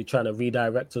 I'm literally trying to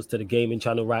redirect us to the gaming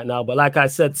channel right now. But like I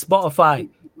said, Spotify,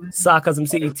 Sarcasm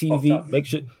City TV.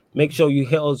 Make sure you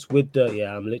hit us with the.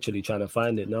 Yeah, I'm literally trying to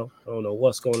find it now. I don't know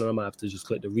what's going on. I might have to just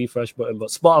click the refresh button. But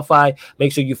Spotify,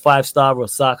 make sure you 5-star or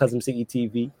Sarcasm City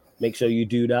TV. Make sure you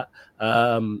do that.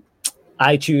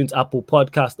 iTunes, Apple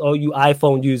Podcast, all you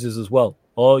iPhone users as well.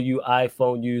 All you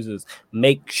iPhone users,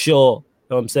 make sure, you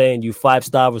know what I'm saying, you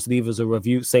 5-star us, leave us a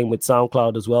review. Same with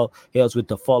SoundCloud as well. Hit us with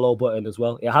the follow button as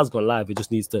well. It has gone live. It just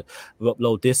needs to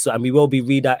upload this. And we will be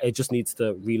it just needs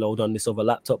to reload on this other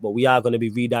laptop. But we are going to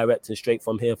be redirecting straight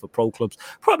from here for pro clubs.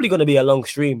 Probably going to be a long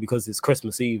stream because it's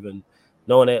Christmas Eve and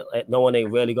no one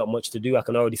ain't really got much to do. I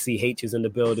can already see H is in the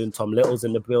building. Tom Little's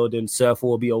in the building. Surfer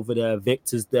will be over there.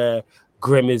 Victor's there.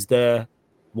 Grim is there.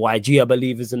 YG, I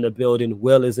believe, is in the building.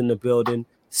 Will is in the building.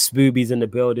 Spooby's in the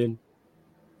building.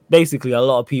 Basically, a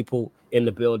lot of people in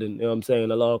the building. You know what I'm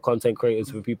saying? A lot of content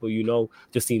creators for people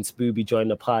Just seen Spooby join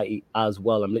the party as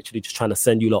well. I'm literally just trying to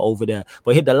send you lot over there.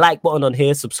 But hit the like button on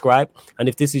here, subscribe. And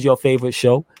if this is your favorite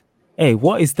show, hey,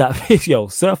 what is that video?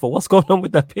 Surfer, what's going on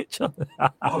with that picture?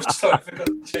 Oh, sorry, I forgot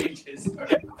to change it.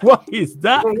 What is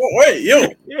that? Wait, yo.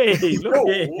 Hey,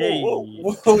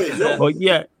 look. Oh,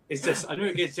 yeah. It's just, I know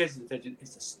it gets Jess's attention.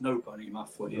 It's a snow bunny in my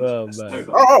foot.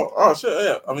 Oh, shit,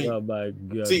 yeah. I mean, oh my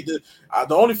God. See, the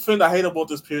only thing I hate about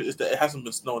this period is that it hasn't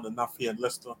been snowing enough here in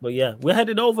Leicester. But yeah, we're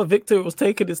heading over. Victor was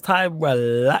taking his time,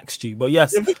 relaxed you. But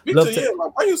yes, Victor,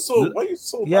 like, why you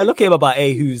so? Yeah, look at him about,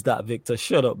 hey, who's that, Victor?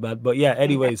 Shut up, man. But yeah,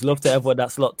 anyways, love to everyone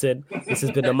that's locked in. This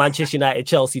has been the Manchester United,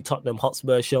 Chelsea, Tottenham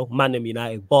Hotspur show. Manham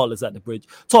United, Ballers at the Bridge,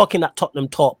 talking that Tottenham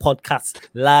Talk podcast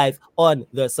live on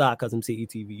the Sarcasm City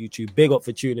TV YouTube. Big up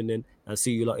for tuning in. And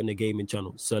see you lot in the gaming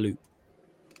channel. Salute.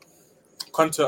 Content